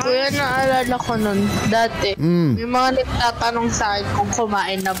 pirate Kuya, trials? naalala ko nun. Dati, may mga nagtatanong sa akin kung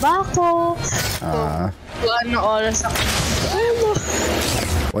kumain na ba ako. Kung ano oras ako.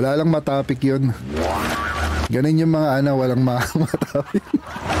 Wala lang matapik yun. Ganun yung mga walang matapik.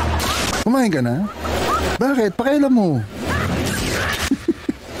 Kumain ka na? Bakit? Pakailan mo.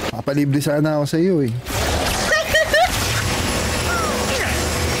 Kapalibre sana ako sa iyo eh.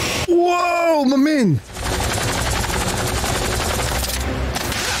 Wow, mamin!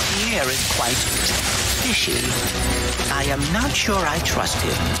 The air is quite fishy. I am not sure I trust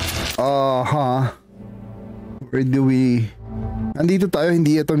him. Where do we... Nandito tayo,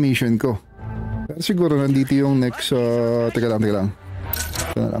 hindi ito mission ko. Pero siguro nandito yung next... Teka lang. Ito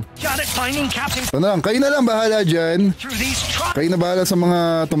na lang. Kayo na lang bahala dyan. Kayo na bahala sa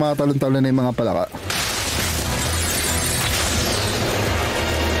mga tumatalon-talon na yung mga palaka.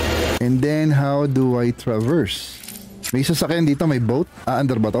 And then, how do I traverse? May sasakyan dito, may boat.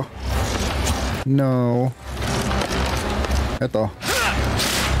 Under ba to? No. Eto.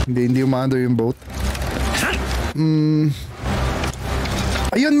 Hindi uma-under yung boat.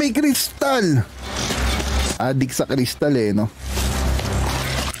 Ayun, may kristal. Adik sa kristal eh, no?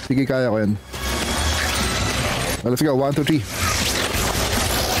 Sige, kaya ko yan. Well, let's go. 1, 2, 3.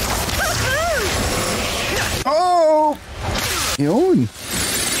 Oh! Yun.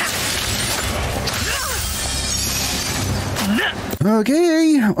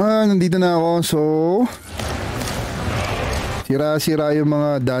 Okay, nandito na ako. So, sira-sira yung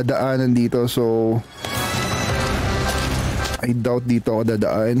mga dadaanan dito. So, I doubt dito ako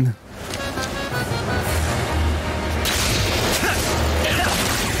dadaan.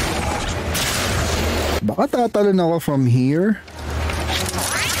 Baka tatalon ako from here.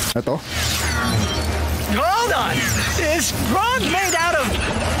 Ito. Hold on! Is Grog made out of...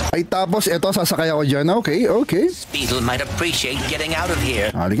 Ay, tapos ito, sasakay ako dyan. Okay. Beetle might appreciate getting out of here.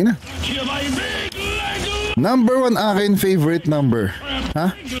 Halika na. Number 1 akin favorite number.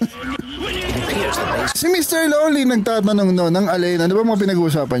 Ha? Si Mr. Lowly nagtatanong no, ng alin. Ano ba mga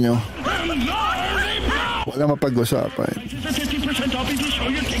pinag-uusapan nyo? Wala mapag-usapan.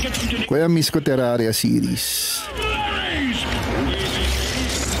 Kuya, miss ko Terraria series.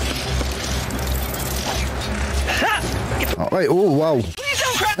 Okay, oh wow.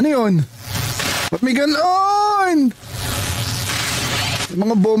 Ano yun? Ba't may ganon?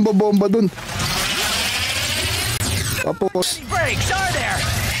 Mga bomba-bomba dun. Tapos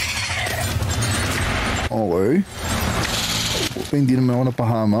okay. Puta, hindi naman ako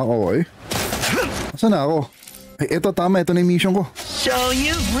napahamak. Okay. Saan na ako? Ito tama, ito na yung mission ko. So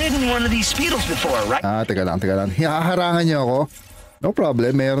you've ridden one of these speedles before, right? Teka lang. Haharangan niyo ako? No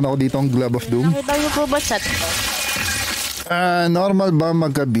problem, meron ako dito ang Glove of Doom. Nakita niyo po ba chat ko? Normal ba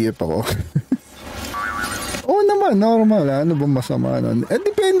magka-BF ako? normal. Ano bang masama nun?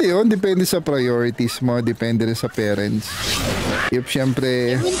 Depende yun. Depende sa priorities mo. Depende rin sa parents. If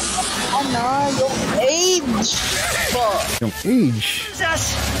syempre... Yung age po. Yung age?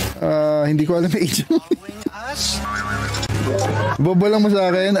 Hindi ko alam yung age mo. Bobo lang mo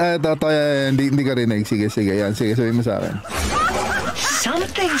sa akin. Hindi ka rinig. Sige. Yan. Sige, sabihin mo sa akin.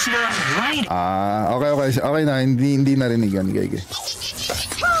 Something's not right. Okay na. Hindi narinig yan. Okay.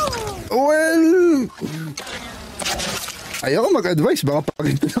 Well... Ayaw ko mag-advise. Baka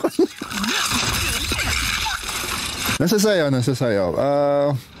paginto na kami. Nasa sayo. Nasa sayo.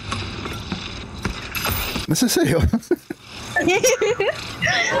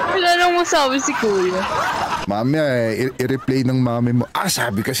 Wala nang masabi si Kuya. Mami, i-replay ng mami mo.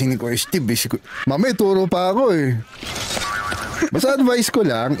 Sabi kasi ni Kuya Estib. Mami, turo pa ako eh. Basta advice ko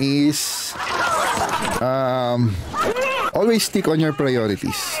lang is always stick on your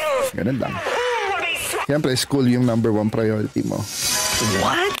priorities. Ganun lang. Siyempre, school yung number 1 priority mo.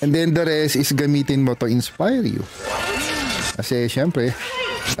 What? And then the rest is gamitin mo to inspire you. Kasi siyempre,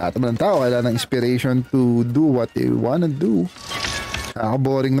 lahat ng tao wala ng inspiration to do what they wanna do.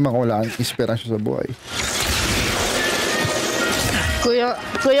 Boring naman kung wala kang inspiration sa buhay.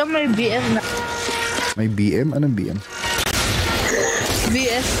 Kuya may BM na. May BM? Anong BM?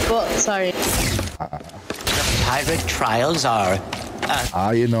 BS po, sorry. The pirate trials are...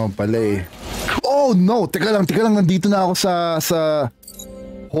 Yun naman pala eh. Oh no! Teka lang, nandito na ako sa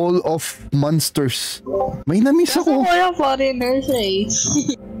Hall of Monsters. May na-miss ako. Kasi wala foreigners eh.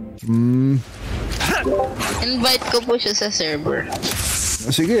 Invite ko po siya sa server.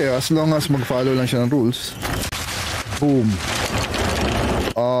 Sige, as long as mag-follow lang siya ng rules. Boom.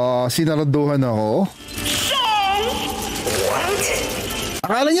 Sinaraduhan ako.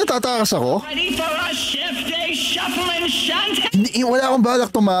 Akala niya tatakas ako? Ready for a shift, a shuffle and shunt? Hindi, wala akong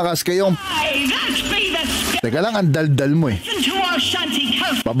balak tumakas. Kayong... Teka lang, ang daldal mo eh.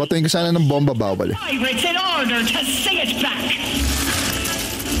 Babatuin ko sana ng bomba, bawal eh.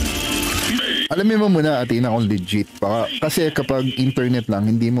 Alamin mo muna, Athena, kung legit. Kasi kapag internet lang,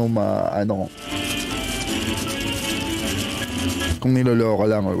 hindi mo kung niloloko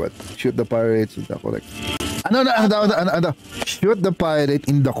lang or what. Shoot the pirates with the correct... Ano? Shoot the pirate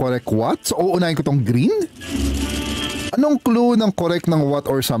in the correct what? So, uunahin ko tong green? Anong clue ng correct ng what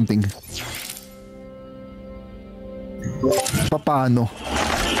or something? Paano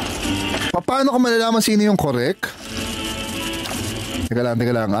ko malalaman sino yung correct? Teka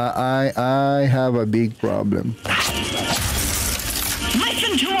lang. I have a big problem.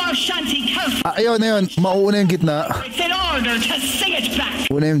 Ayun. Mauuna yung gitna.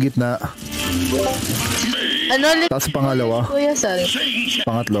 Una yung gitna. Tapos pangalawa. Kuya, sorry.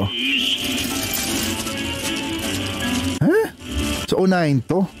 Pangatlo. Huh? So, unahin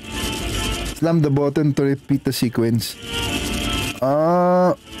to. Slam the button to repeat the sequence.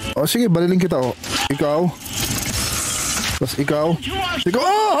 Sige, balilin kita. Ikaw. Tapos ikaw.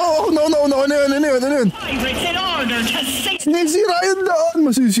 No. Ano yun? Sinisira yung daan.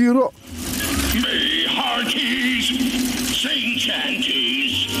 Masisira. May hearties, sing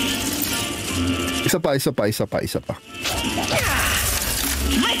chanties. Isa pa.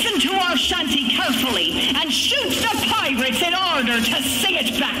 Listen to our shanty carefully and shoot the pirates in order to sing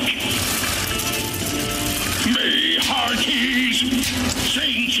it back. May hearties,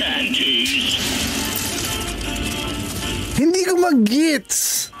 sing chanties. Hindi ko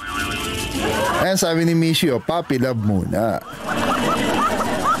mag-gets. Ayan, sabi ni Michio, Papi Love muna.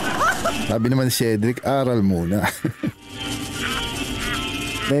 Sabi naman ni Cedric, aral muna.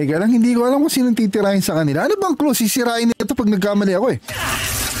 Teka lang, hindi ko alam kung sinong titirahin sa kanila. Ano bang clue? Sisirain nito pag nagkamali ako eh.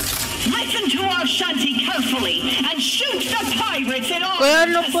 Listen to our shanty carefully and shoot the pirates in order. Kuya,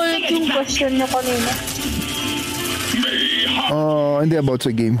 ano po yung question niya kanina? Hindi about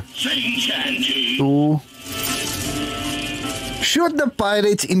sa game. To shoot the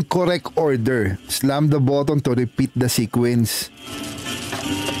pirates in correct order. Slam the button to repeat the sequence.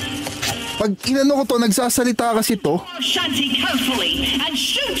 Pag inano ko to, nagsasalita kasi to. Shanty carefully and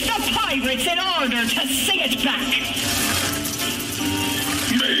shoot the pirates in order to sing it back.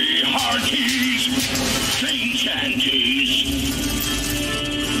 May hearties, sing chanties.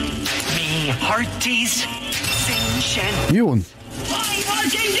 Me hearties, sing chanties. Yun. Fine work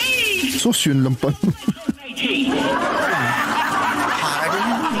indeed. Sus, yun lang pa.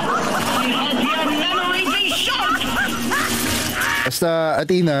 Basta,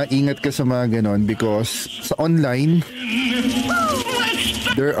 Athena, ingat ka sa mga ganon because sa online,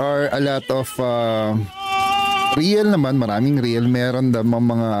 there are a lot of real naman, maraming real. Meron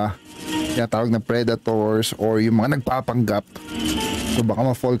namang mga tinatawag na predators or yung mga nagpapanggap. So baka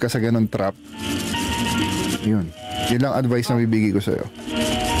ma-fall ka sa ganon trap. Yun. Yun lang advice na bibigay ko sa'yo.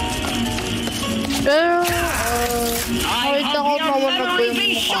 Pero, kahit ako mawala po yung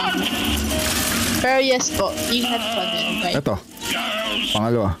mukha mo. Pero yes po, ingat pa din. Right? Ito.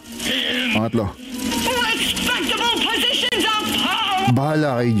 Pangalawa. Pangatlo.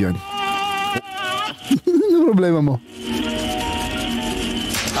 Bahala kayo dyan. Ano problema mo?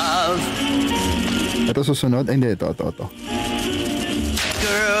 Ito susunod. Ay, hindi. Ito.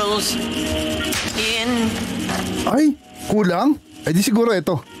 Girls in... Ay, kulang? Ay, di siguro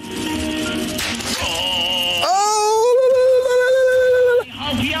ito.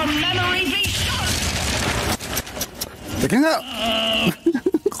 Teka nga.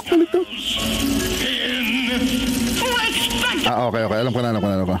 Kukulit to. Okay. Alam ko na.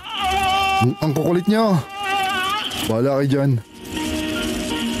 Ang kukulit nyo. Bahala kayo dyan.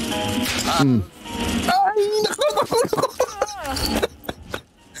 Ay, naku.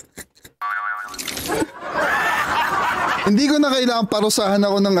 Hindi ko na kailangan parusahan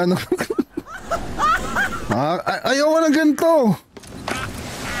ako ng ano. Ayoko na ganito.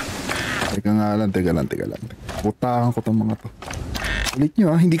 Teka lang. Putahan ko itong mga to. Ulit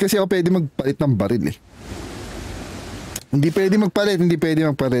nyo Hindi kasi ako pwede magpalit ng baril eh. Hindi pwede magpalit.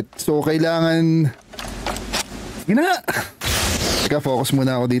 So kailangan... Teka, focus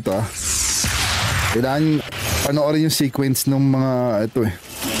muna ako dito Kailangan panoorin yung sequence ng mga ito eh.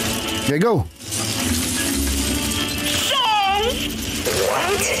 Okay, go!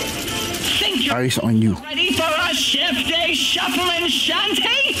 Eyes on you. Ready for a shift day shuffle and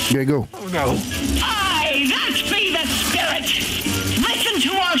shanty? Okay, go. Oh no. Aye, that be the spirit. Listen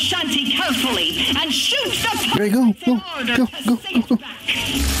to our shanty carefully and shoot the Okay, go.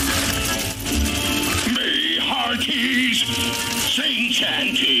 Me hearties, sing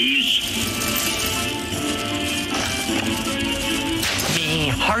chanties.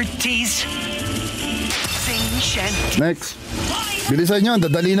 Me hearties. Sing shanty. Next. Bilisan nyo,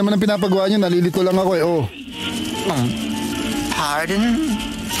 dadali naman ang pinapagawa nyo. Nalilito lang ako Pardon?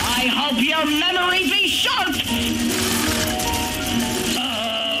 I hope your memory be sharp.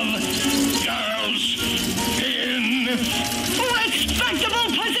 Girls in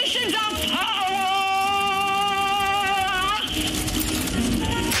Respectable positions of power.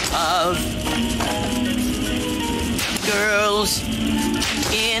 Of girls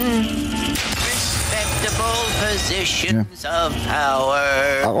in respectable positions of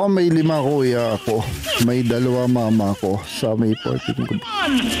power. Ako may 5 kuya ako. May 2 mama ko sa may 14 ko.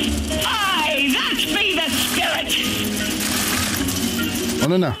 Aye, that be the spirit.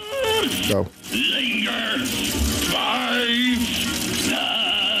 Ano na? Go. linger by the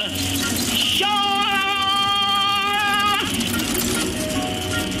Shore.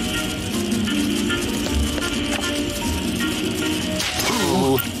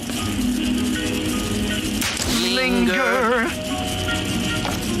 Linger.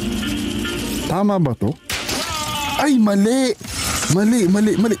 Tama ba to? Ay, mali.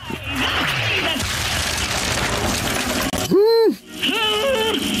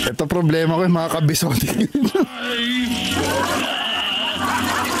 Ito problema ko yung mga kabisote.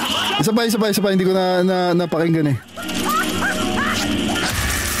 Isa pa. Hindi ko na napakinggan eh.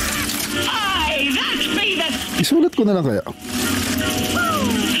 Isulat ko na lang kaya.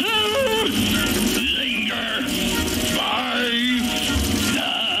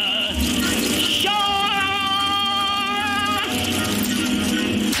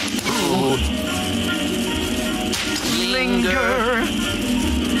 Linger.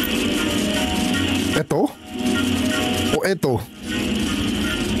 Ito? O ito?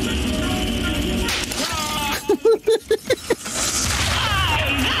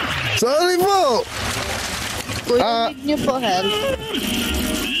 Sorry po! Kuya, need niyo po help.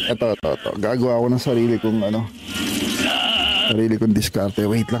 Ito. Gagawa ko ng sarili kong diskarte.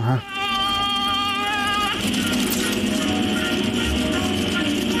 Wait lang ha.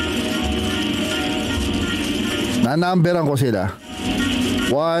 Nanumberan ko sila.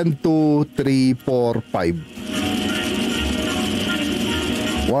 1, 2, 3, 4, 5.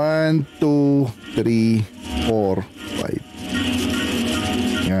 1, 2, 3, 4, 5.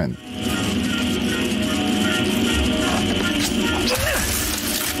 Yan.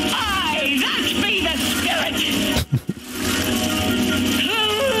 Aye, that be the spirit.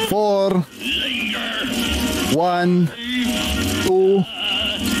 4, 1, 2,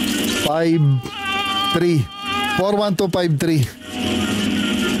 5, 3. 4, 1, 2, 5, 3.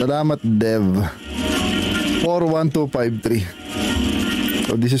 Salamat, Dev. 4, 1, 2, 5, 3.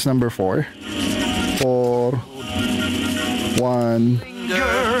 So this is number 4. 4, 1,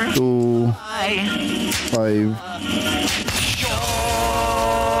 2, 5.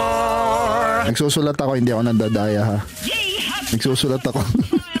 Nagsusulat ako, hindi ako nandadaya ha. Nagsusulat ako.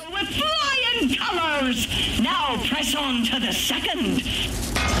 With flying colors. Now press on to the second.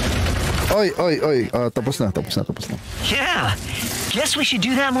 Oy. Tapos na. Yeah. Guess we should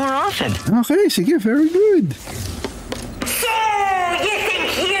do that more often. Okay, sige, very good. So, you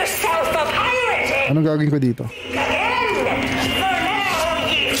think yourself a pirate, eh? Anong gagawin ko dito? Again, for now,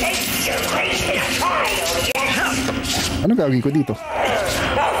 you face your greatest trial, yes? Anong gagawin ko dito? A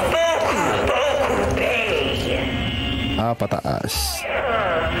Boku Bay. Pataas.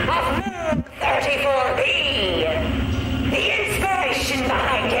 34B. The inspiration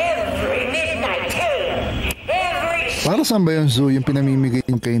behind every midnight tale. Every Para saan ba yung zoo yung pinamimigay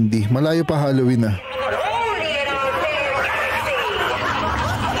yung candy? Malayo pa Halloween na. only in our fair galaxy.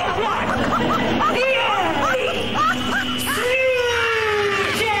 What? The only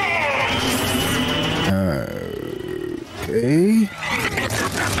Okay.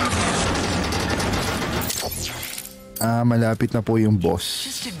 Malapit na po yung boss.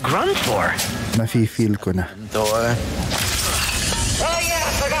 Grunt for. Nafe-feel ko na. Oh yeah,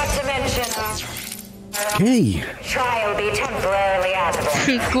 forgot to mention, Okay. trial be temporarily out of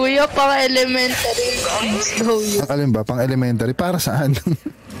order. Kuya, pang elementary games daw yun. Alin ba? Pang elementary? Para saan?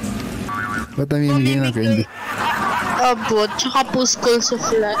 Ba't namimigay ng candy? Abo, tsaka po school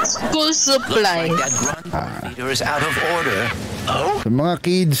supply. That grunt meter is out of order. Sa mga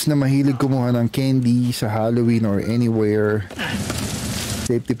kids na mahilig kumuha ng candy sa Halloween or anywhere,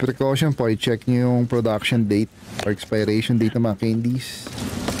 safety precaution po, i-check nyo yung production date or expiration date ng mga candies.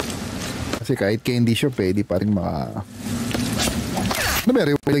 Kasi kahit candy shop, pwede pa rin maka... Ano ba,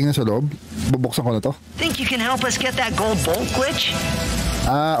 rewiling na sa loob? Bubuksan ko na to. Think you can help us get that gold bolt glitch?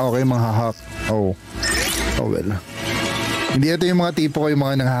 Okay, mga hack. Oh well. Hindi ito yung mga tipo ko, yung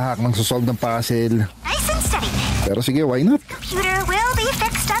mga nanghahack ng susolve ng puzzle. Nice and steady. Pero sige, why not? Computer will be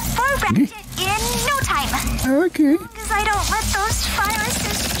fixed up for Ratchet in no time. Okay. Because I don't let those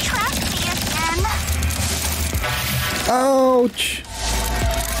viruses trap me again. Ouch!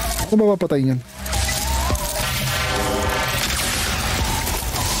 Ako ba papatayin yan?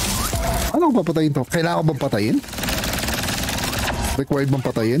 Ano ko papatayin to? Kailangan ko bang patayin? Required bang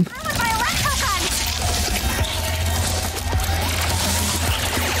patayin?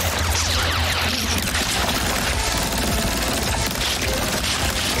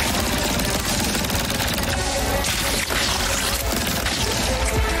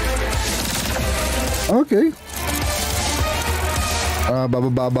 Okay.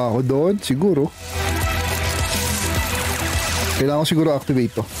 Bababa ako doon, siguro. Kailangan ko siguro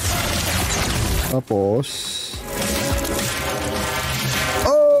activate to. Tapos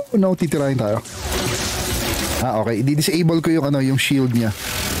no, titirahin tayo. Okay, i-disable ko yung yung shield niya.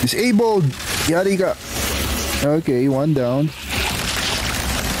 Disabled! Yari ka. Okay, one down.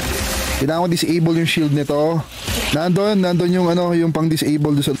 Kailangan ko disable yung shield nito. Nandun yung yung pang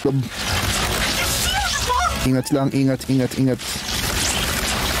disable doon sa loob. Ingat lang, ingat.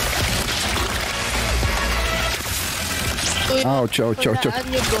 Ouch. Walaan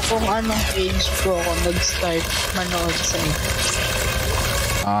niyo po kung anong age po ako nag-start manood sa inyo.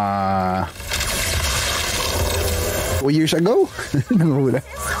 2 years ago? Nangahula.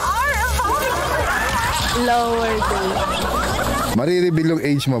 Lower day. Marireveal yung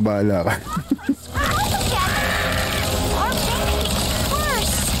age mo, bahala ka.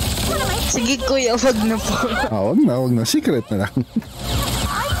 Sige kuya, wag na po. Wag na. Secret na lang.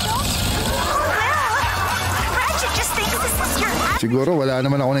 Siguro wala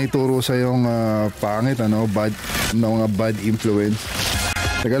naman ako naituro sa yung pangit, mga bad influence.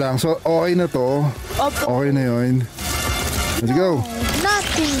 Teka lang, so okay na to. Okay na yun. Let's go.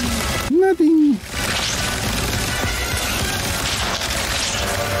 Nothing.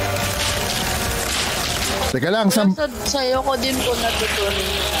 Teka lang, sa'yo ko din po natutunan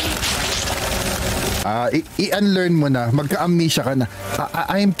yun. I-unlearn mo na. Magka-amnesia ka na.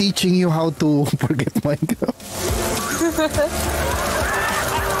 I'm teaching you how to forget Minecraft.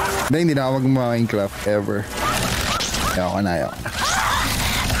 Hindi na ako mag-Minecraft ever. Ayaw ko na.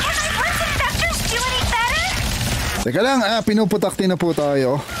 Teka lang, pinuputakti na po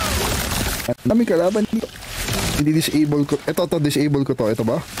tayo. At dami kalaban dito. Hindi disable ko. Ito, disable ko to. Ito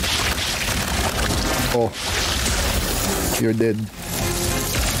ba? Oh. You're dead.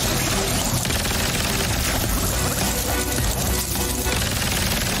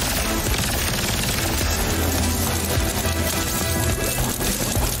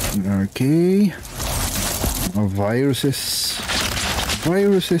 Okay. Viruses.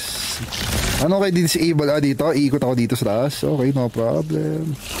 Ano kayo disable? Dito. Iikot ako dito sa taas. Okay, no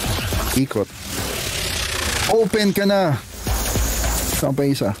problem. Ikot. Open ka na. Saan pa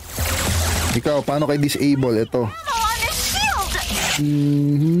isa? Ikaw, paano kay disable? Ito.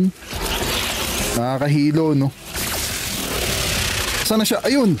 Nakakahilo, no? Saan na siya?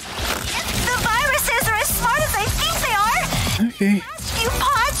 Ayun! The viruses are as smart as I think they are. Okay. Rescue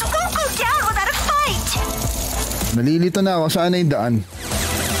pods won't go down without a fight. Nalilito na ako. Saan na yung daan?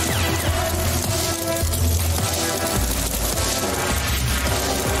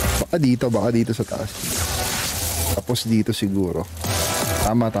 Baka dito sa taas. Tapos dito siguro.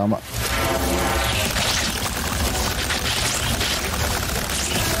 Tama.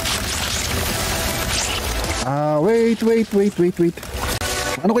 Wait.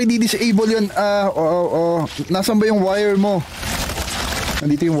 Ano kayo di-disable yun? Nasaan ba yung wire mo?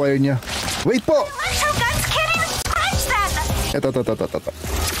 Nandito yung wire niya. Wait po! Ito.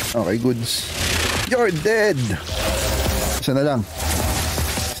 Okay, goods. You're dead! Isa na lang.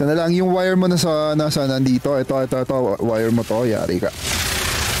 Yung wire mo nasa nandito. Ito. Wire mo to. Yari ka.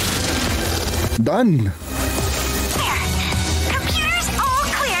 Done! Computer's all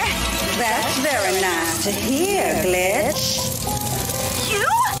clear. That's very nice to hear, Glitch. You?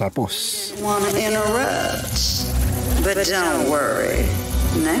 Tapos. Wanna interrupt? But don't worry.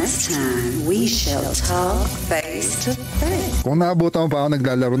 Next time, we shall talk face to face. Kung naabutan mo pa ako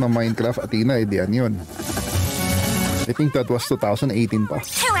naglalaro ng Minecraft, Athena, diyan yun. I think that was 2018 pa.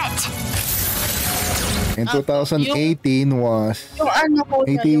 To it. And 2018 was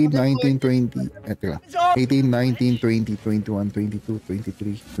 18, 19, 20. Ito lang. 18, 19, 20, 21, 22,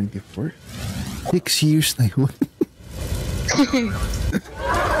 23, 24. 6 years na yun.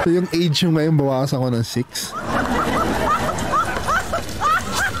 So yung age yung ngayon, bawasan ko ng 6.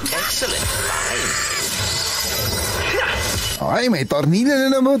 Excellent. Okay, may tornilyo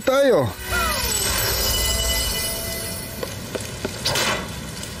na naman tayo.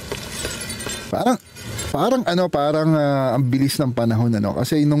 Parang ang bilis ng panahon, ano,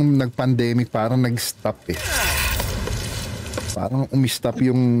 kasi nung nag-pandemic parang nag-stop eh. Parang umistop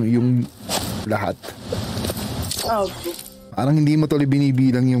yung lahat. Parang hindi mo tuloy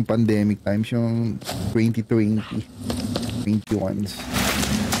binibilang yung pandemic times, yung 2020, 21s.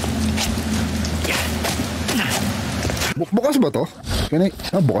 Bukas ba to?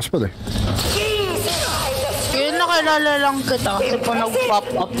 Bukas pa eh. Yun, nakilala lang kita kasi po nag-pop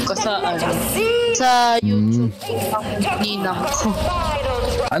up ka sa YouTube ng ninang ko.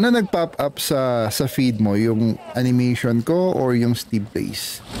 Ano nag-pop up sa feed mo? Yung animation ko or yung Steve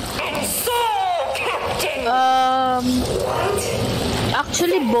Plays?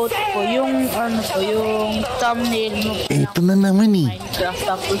 Actually both po. Yung yung thumbnail mo. Ito na naman eh. Minecraft,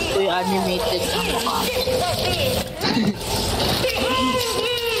 tapos po yung animated na mukha.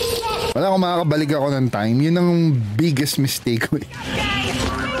 Wala akong makakabalik ako ng time. Yun ang biggest mistake ko eh.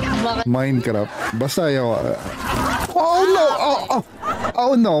 Minecraft. Basta ayaw. Oh no!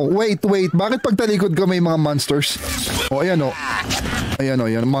 Oh no! Wait. Bakit pagtalikod ko may mga monsters? Ayan o. Yan.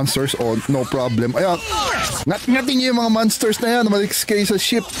 Monsters. No problem. Ayan. Ngatin niyo yung mga monsters na yan. Maliks kayo sa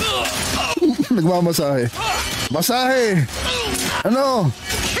ship. Nagmamasahe. Masahe! Ano?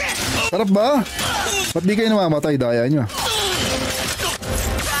 Sarap ba? Ba't di kayo namamatay? Daya nyo.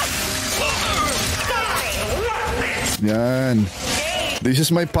 Yan. This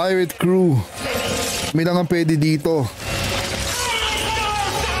is my pirate crew. May lang ang pwede dito.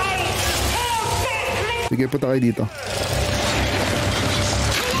 Sige, punta kayo dito.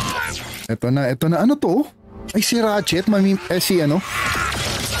 Ito na. Ano to? Ay, si Ratchet. Si ano?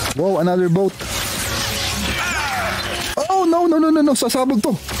 Wow, another boat. Oh, no. Sasabog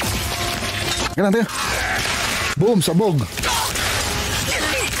to. Ganun tayo. Boom, sabog.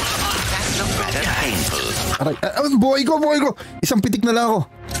 Aray, buhay ko. Isang pitik na lang ako.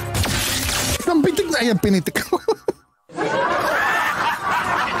 Ayan, pinitik ko.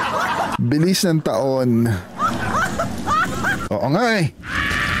 Bilis ng taon. Oo nga eh.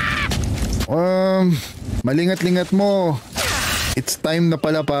 Malingat-lingat mo. It's time na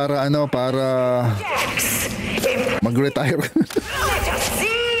pala para mag-retire.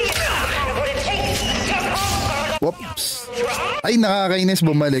 Whoops. Ay, nakakainis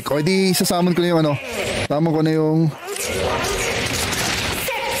bumalik. O di sasamon ko na yung Tama ko na yung...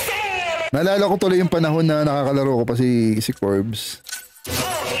 Naalala ko tuloy yung panahon na nakakalaro ko pa si Corbs.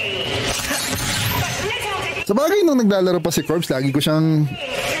 Sa bagay nung naglalaro pa si Corbs, lagi ko siyang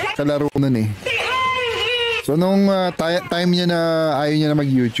kalaro nun eh. So nung time niya na ayaw niya na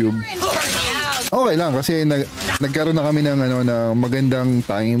mag-YouTube, okay lang kasi nagkaroon na kami ng na magandang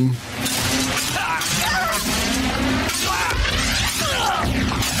time.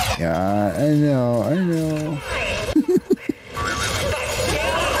 Yeah, I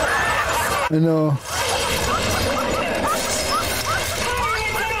know.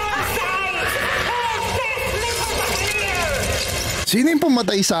 Sino yung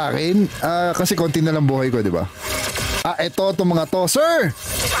pumatay sa akin? Kasi konti na lang buhay ko, di ba? Eto, itong mga to. Sir!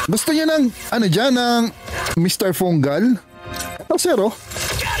 Gusto niyo ng, ano dyan, ng Mr. Fungal? Ito, sir, oh.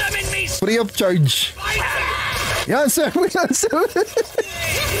 Free of charge. Yan, sir. Yan, sir.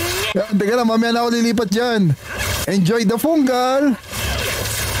 Teka lang, mamaya na ako lilipat dyan. Enjoy the fungal.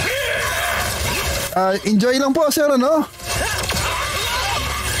 Enjoy lang po, sir, ano?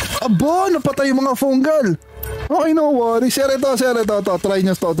 Abo, napatay yung mga fungal. Okay, no worry. Sir, ito. Try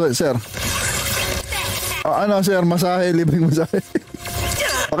nyo to, sir. Ano, sir, masahe, libreng masahe.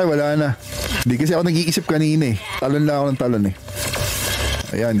 Okay, wala na. Hindi kasi ako nag-iisip kanina eh. Talon lang ako ng talon eh.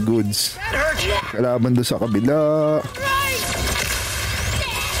 Ayan, goods. Kalaban doon sa kabila.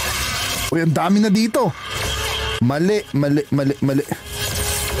 Uy, ang dami na dito. Mali.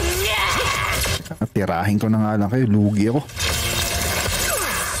 Tirahin ko na nga lang kayo. Lugi ako.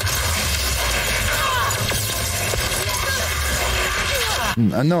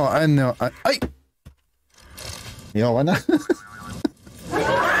 Ano? Ay! Ayaw ka na.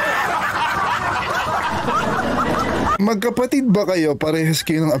 Magkapatid ba kayo? Parehas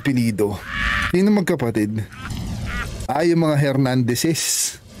kayo ng apelido. Sino magkapatid? Yung mga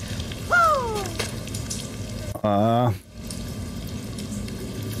Hernandezes.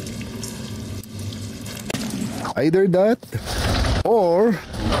 Either that or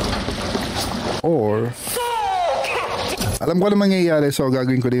alam ko na mangyayari, so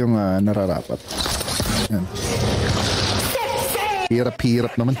gagawin ko na yung nararapat. Yan.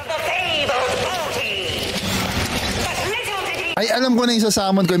 Hirap naman. Ay, alam ko na yung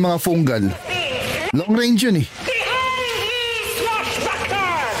sasamon ko yung mga fungal. Long range yun eh.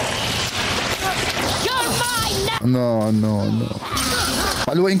 No.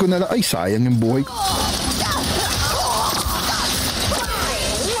 Paluwain ko na lang. Ay, sayang yung buhay ko.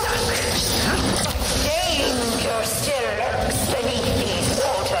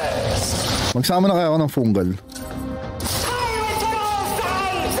 Magsama na kaya ako ng fungal.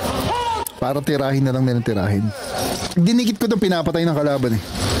 Para tirahin na lang nilang tirahin. Dinikit ko itong pinapatay ng kalaban eh.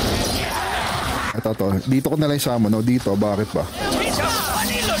 Ito. Dito ko na lang isama, no? Dito, bakit ba?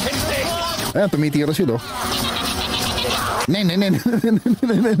 Ayan, tumitira sila. Nen.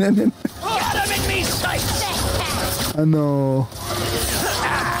 Ano?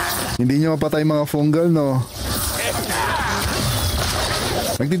 Hindi nyo mapatay mga fungal, no?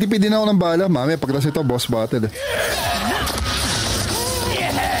 Nagtitipid din ako ng bala. Mami, pagkas ito, boss battle eh.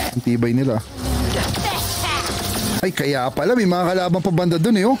 Ang tibay nila. Ay, kaya pala. May mga kalaban pa banda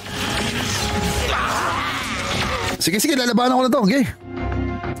dun eh, oh. Sige, lalabanan ko na to. Okay.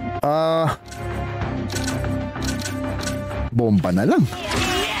 Bomba na lang.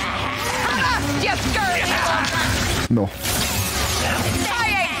 No.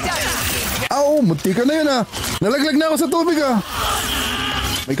 Munti ka na yun ah. Nalaglag na ako sa tubig ah.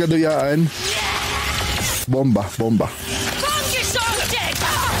 May kaduyaan. Bomba.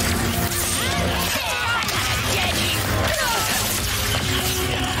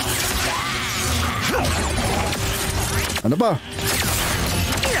 Ano ba?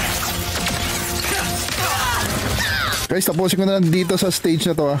 Guys, tapusin ko na lang dito sa stage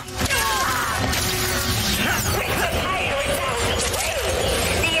na to ah.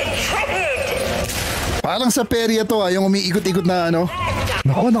 Parang sa perya to ah, yung umiikot-ikot na ano.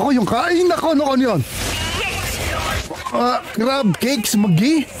 Nako, yung kain. Nako, ano yun? Crab cakes,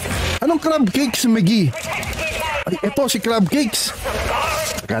 Magi? Anong crab cakes, Magi? Ay, eto si crab cakes.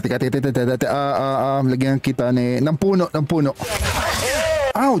 Lagyan kita ng puno.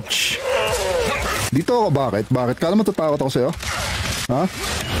 Ouch! Dito ako, bakit? Kala mo tatakot ako sa'yo? Ha?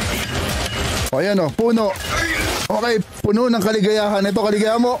 O, ayan o, puno. Okay, puno ng kaligayahan. Ito,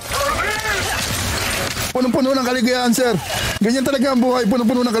 kaligayahan mo. Punong-puno ng kaligayahan, sir. Ganyan talaga ang buhay.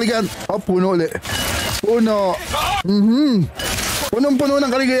 Punong-puno ng kaligayahan. Puno ulit. Puno. Punong-puno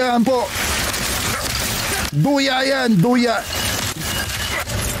ng kaligayahan po. Duya yan, duya.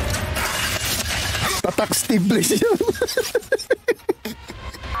 Tatak Steve, please yun.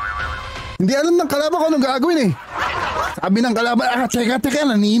 Hindi alam ng kalaban ko anong gagawin eh. Sabi ng kalaban, teka,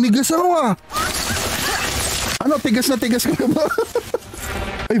 naninigas ako ah. Ano, tigas na ka ba?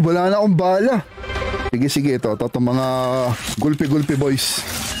 Ay, wala na akong bala. Sige, ito mga gulpi boys.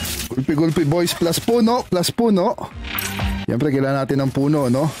 Gulpi boys plus puno. Siyempre, kailangan natin ng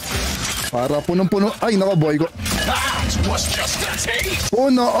puno, no? Para punong-puno. Ay, nako, boy ko.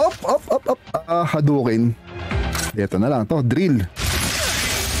 Puno, up. Hadukin. Ito na lang, to, drill.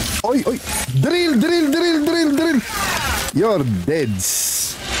 Oy. Drill. You're deads.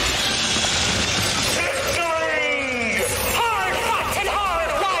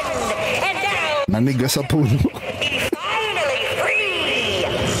 Nanigas sa puno. Finally free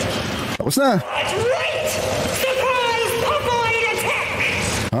Tapos na.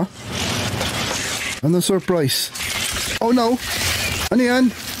 Ha? Anong surprise? Oh no. Ano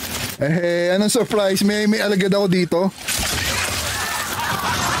yan? Anong surprise? May alagad ako dito.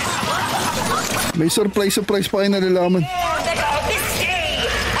 May surprise pa kayo nalalaman.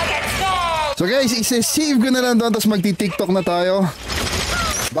 So guys, isa-save ko na lang doon tapos magti-TikTok na tayo.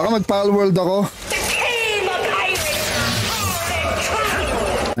 Baka mag-pal world ako.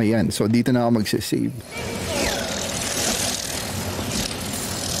 Ayan, so dito na ako magsisave.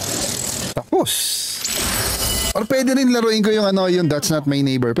 Tapos. Or pwede rin laruin ko yung yung That's Not My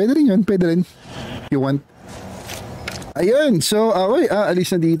Neighbor. Pwede rin yun, pwede rin. If you want. Ayun, so ako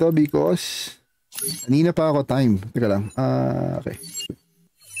alis na dito because kanina pa ako time. Teka lang. Okay.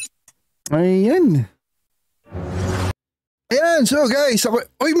 Ayan. Ayan, so guys, ako,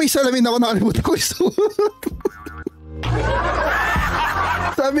 may salamin ako, nakalimutan ko isuot.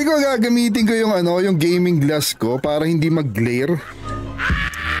 Sabi ko gagamitin ko yung gaming glass ko para hindi mag-glare.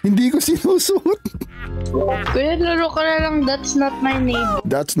 Hindi ko sinusuot. Kuya, laro ka na lang That's Not My Neighbor.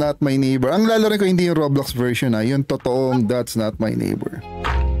 That's Not My Neighbor. Ang lalaroin ko hindi yung Roblox version yung totoong That's Not My Neighbor.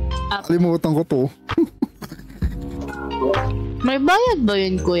 Kalimutan ko to. May bayad ba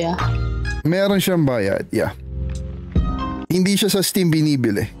yun, kuya? Meron siyang bayad, yeah. Hindi siya sa Steam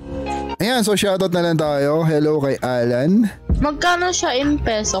binibili. Ayan, so shoutout na lang tayo. Hello kay Alan. Magkano siya in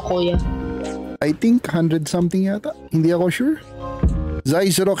peso, kuya? I think 100 something yata. Hindi ako sure.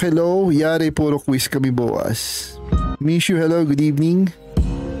 Zaizrock, hello. Yari, puro quiz kami bukas. Mishu, hello. Good evening.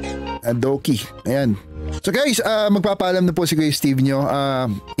 Adoki. Ayan. So guys, magpapaalam na po si Kuya Steve nyo.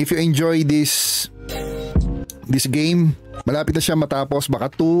 If you enjoy this game, malapit na siya matapos. Baka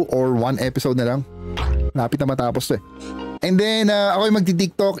 2 or 1 episode na lang. Malapit na matapos to eh. And then, ako'y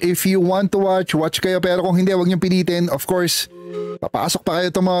magti-TikTok. If you want to watch kayo. Pero kung hindi, wag niyong pilitin. Of course, papasok pa kayo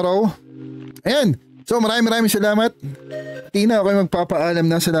tomorrow. Ayan. So maraming salamat. Tina, ako'y magpapaalam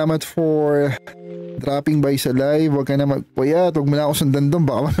na. Salamat for dropping by sa live. Huwag ka na magpuyat. Huwag mo na ako sundan doon.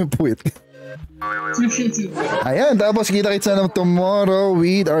 Baka magpuyat. Ayan, tapos kita-kits na naman tomorrow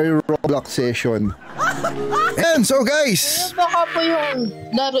with our Roblox session. Ayan, so guys. Baka po yung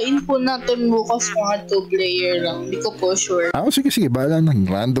laruin po natin bukas mga 2-player lang. Hindi ko po sure. Sige, bahala na.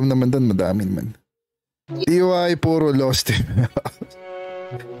 Random naman doon, madami naman. DIY, puro lost.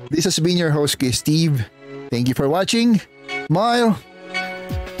 This has been your host, Kuya Steve. Thank you for watching. Smile.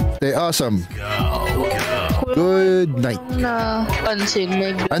 Stay awesome. Good night. Pansin,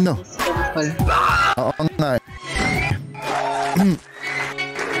 may ano? Oo nga.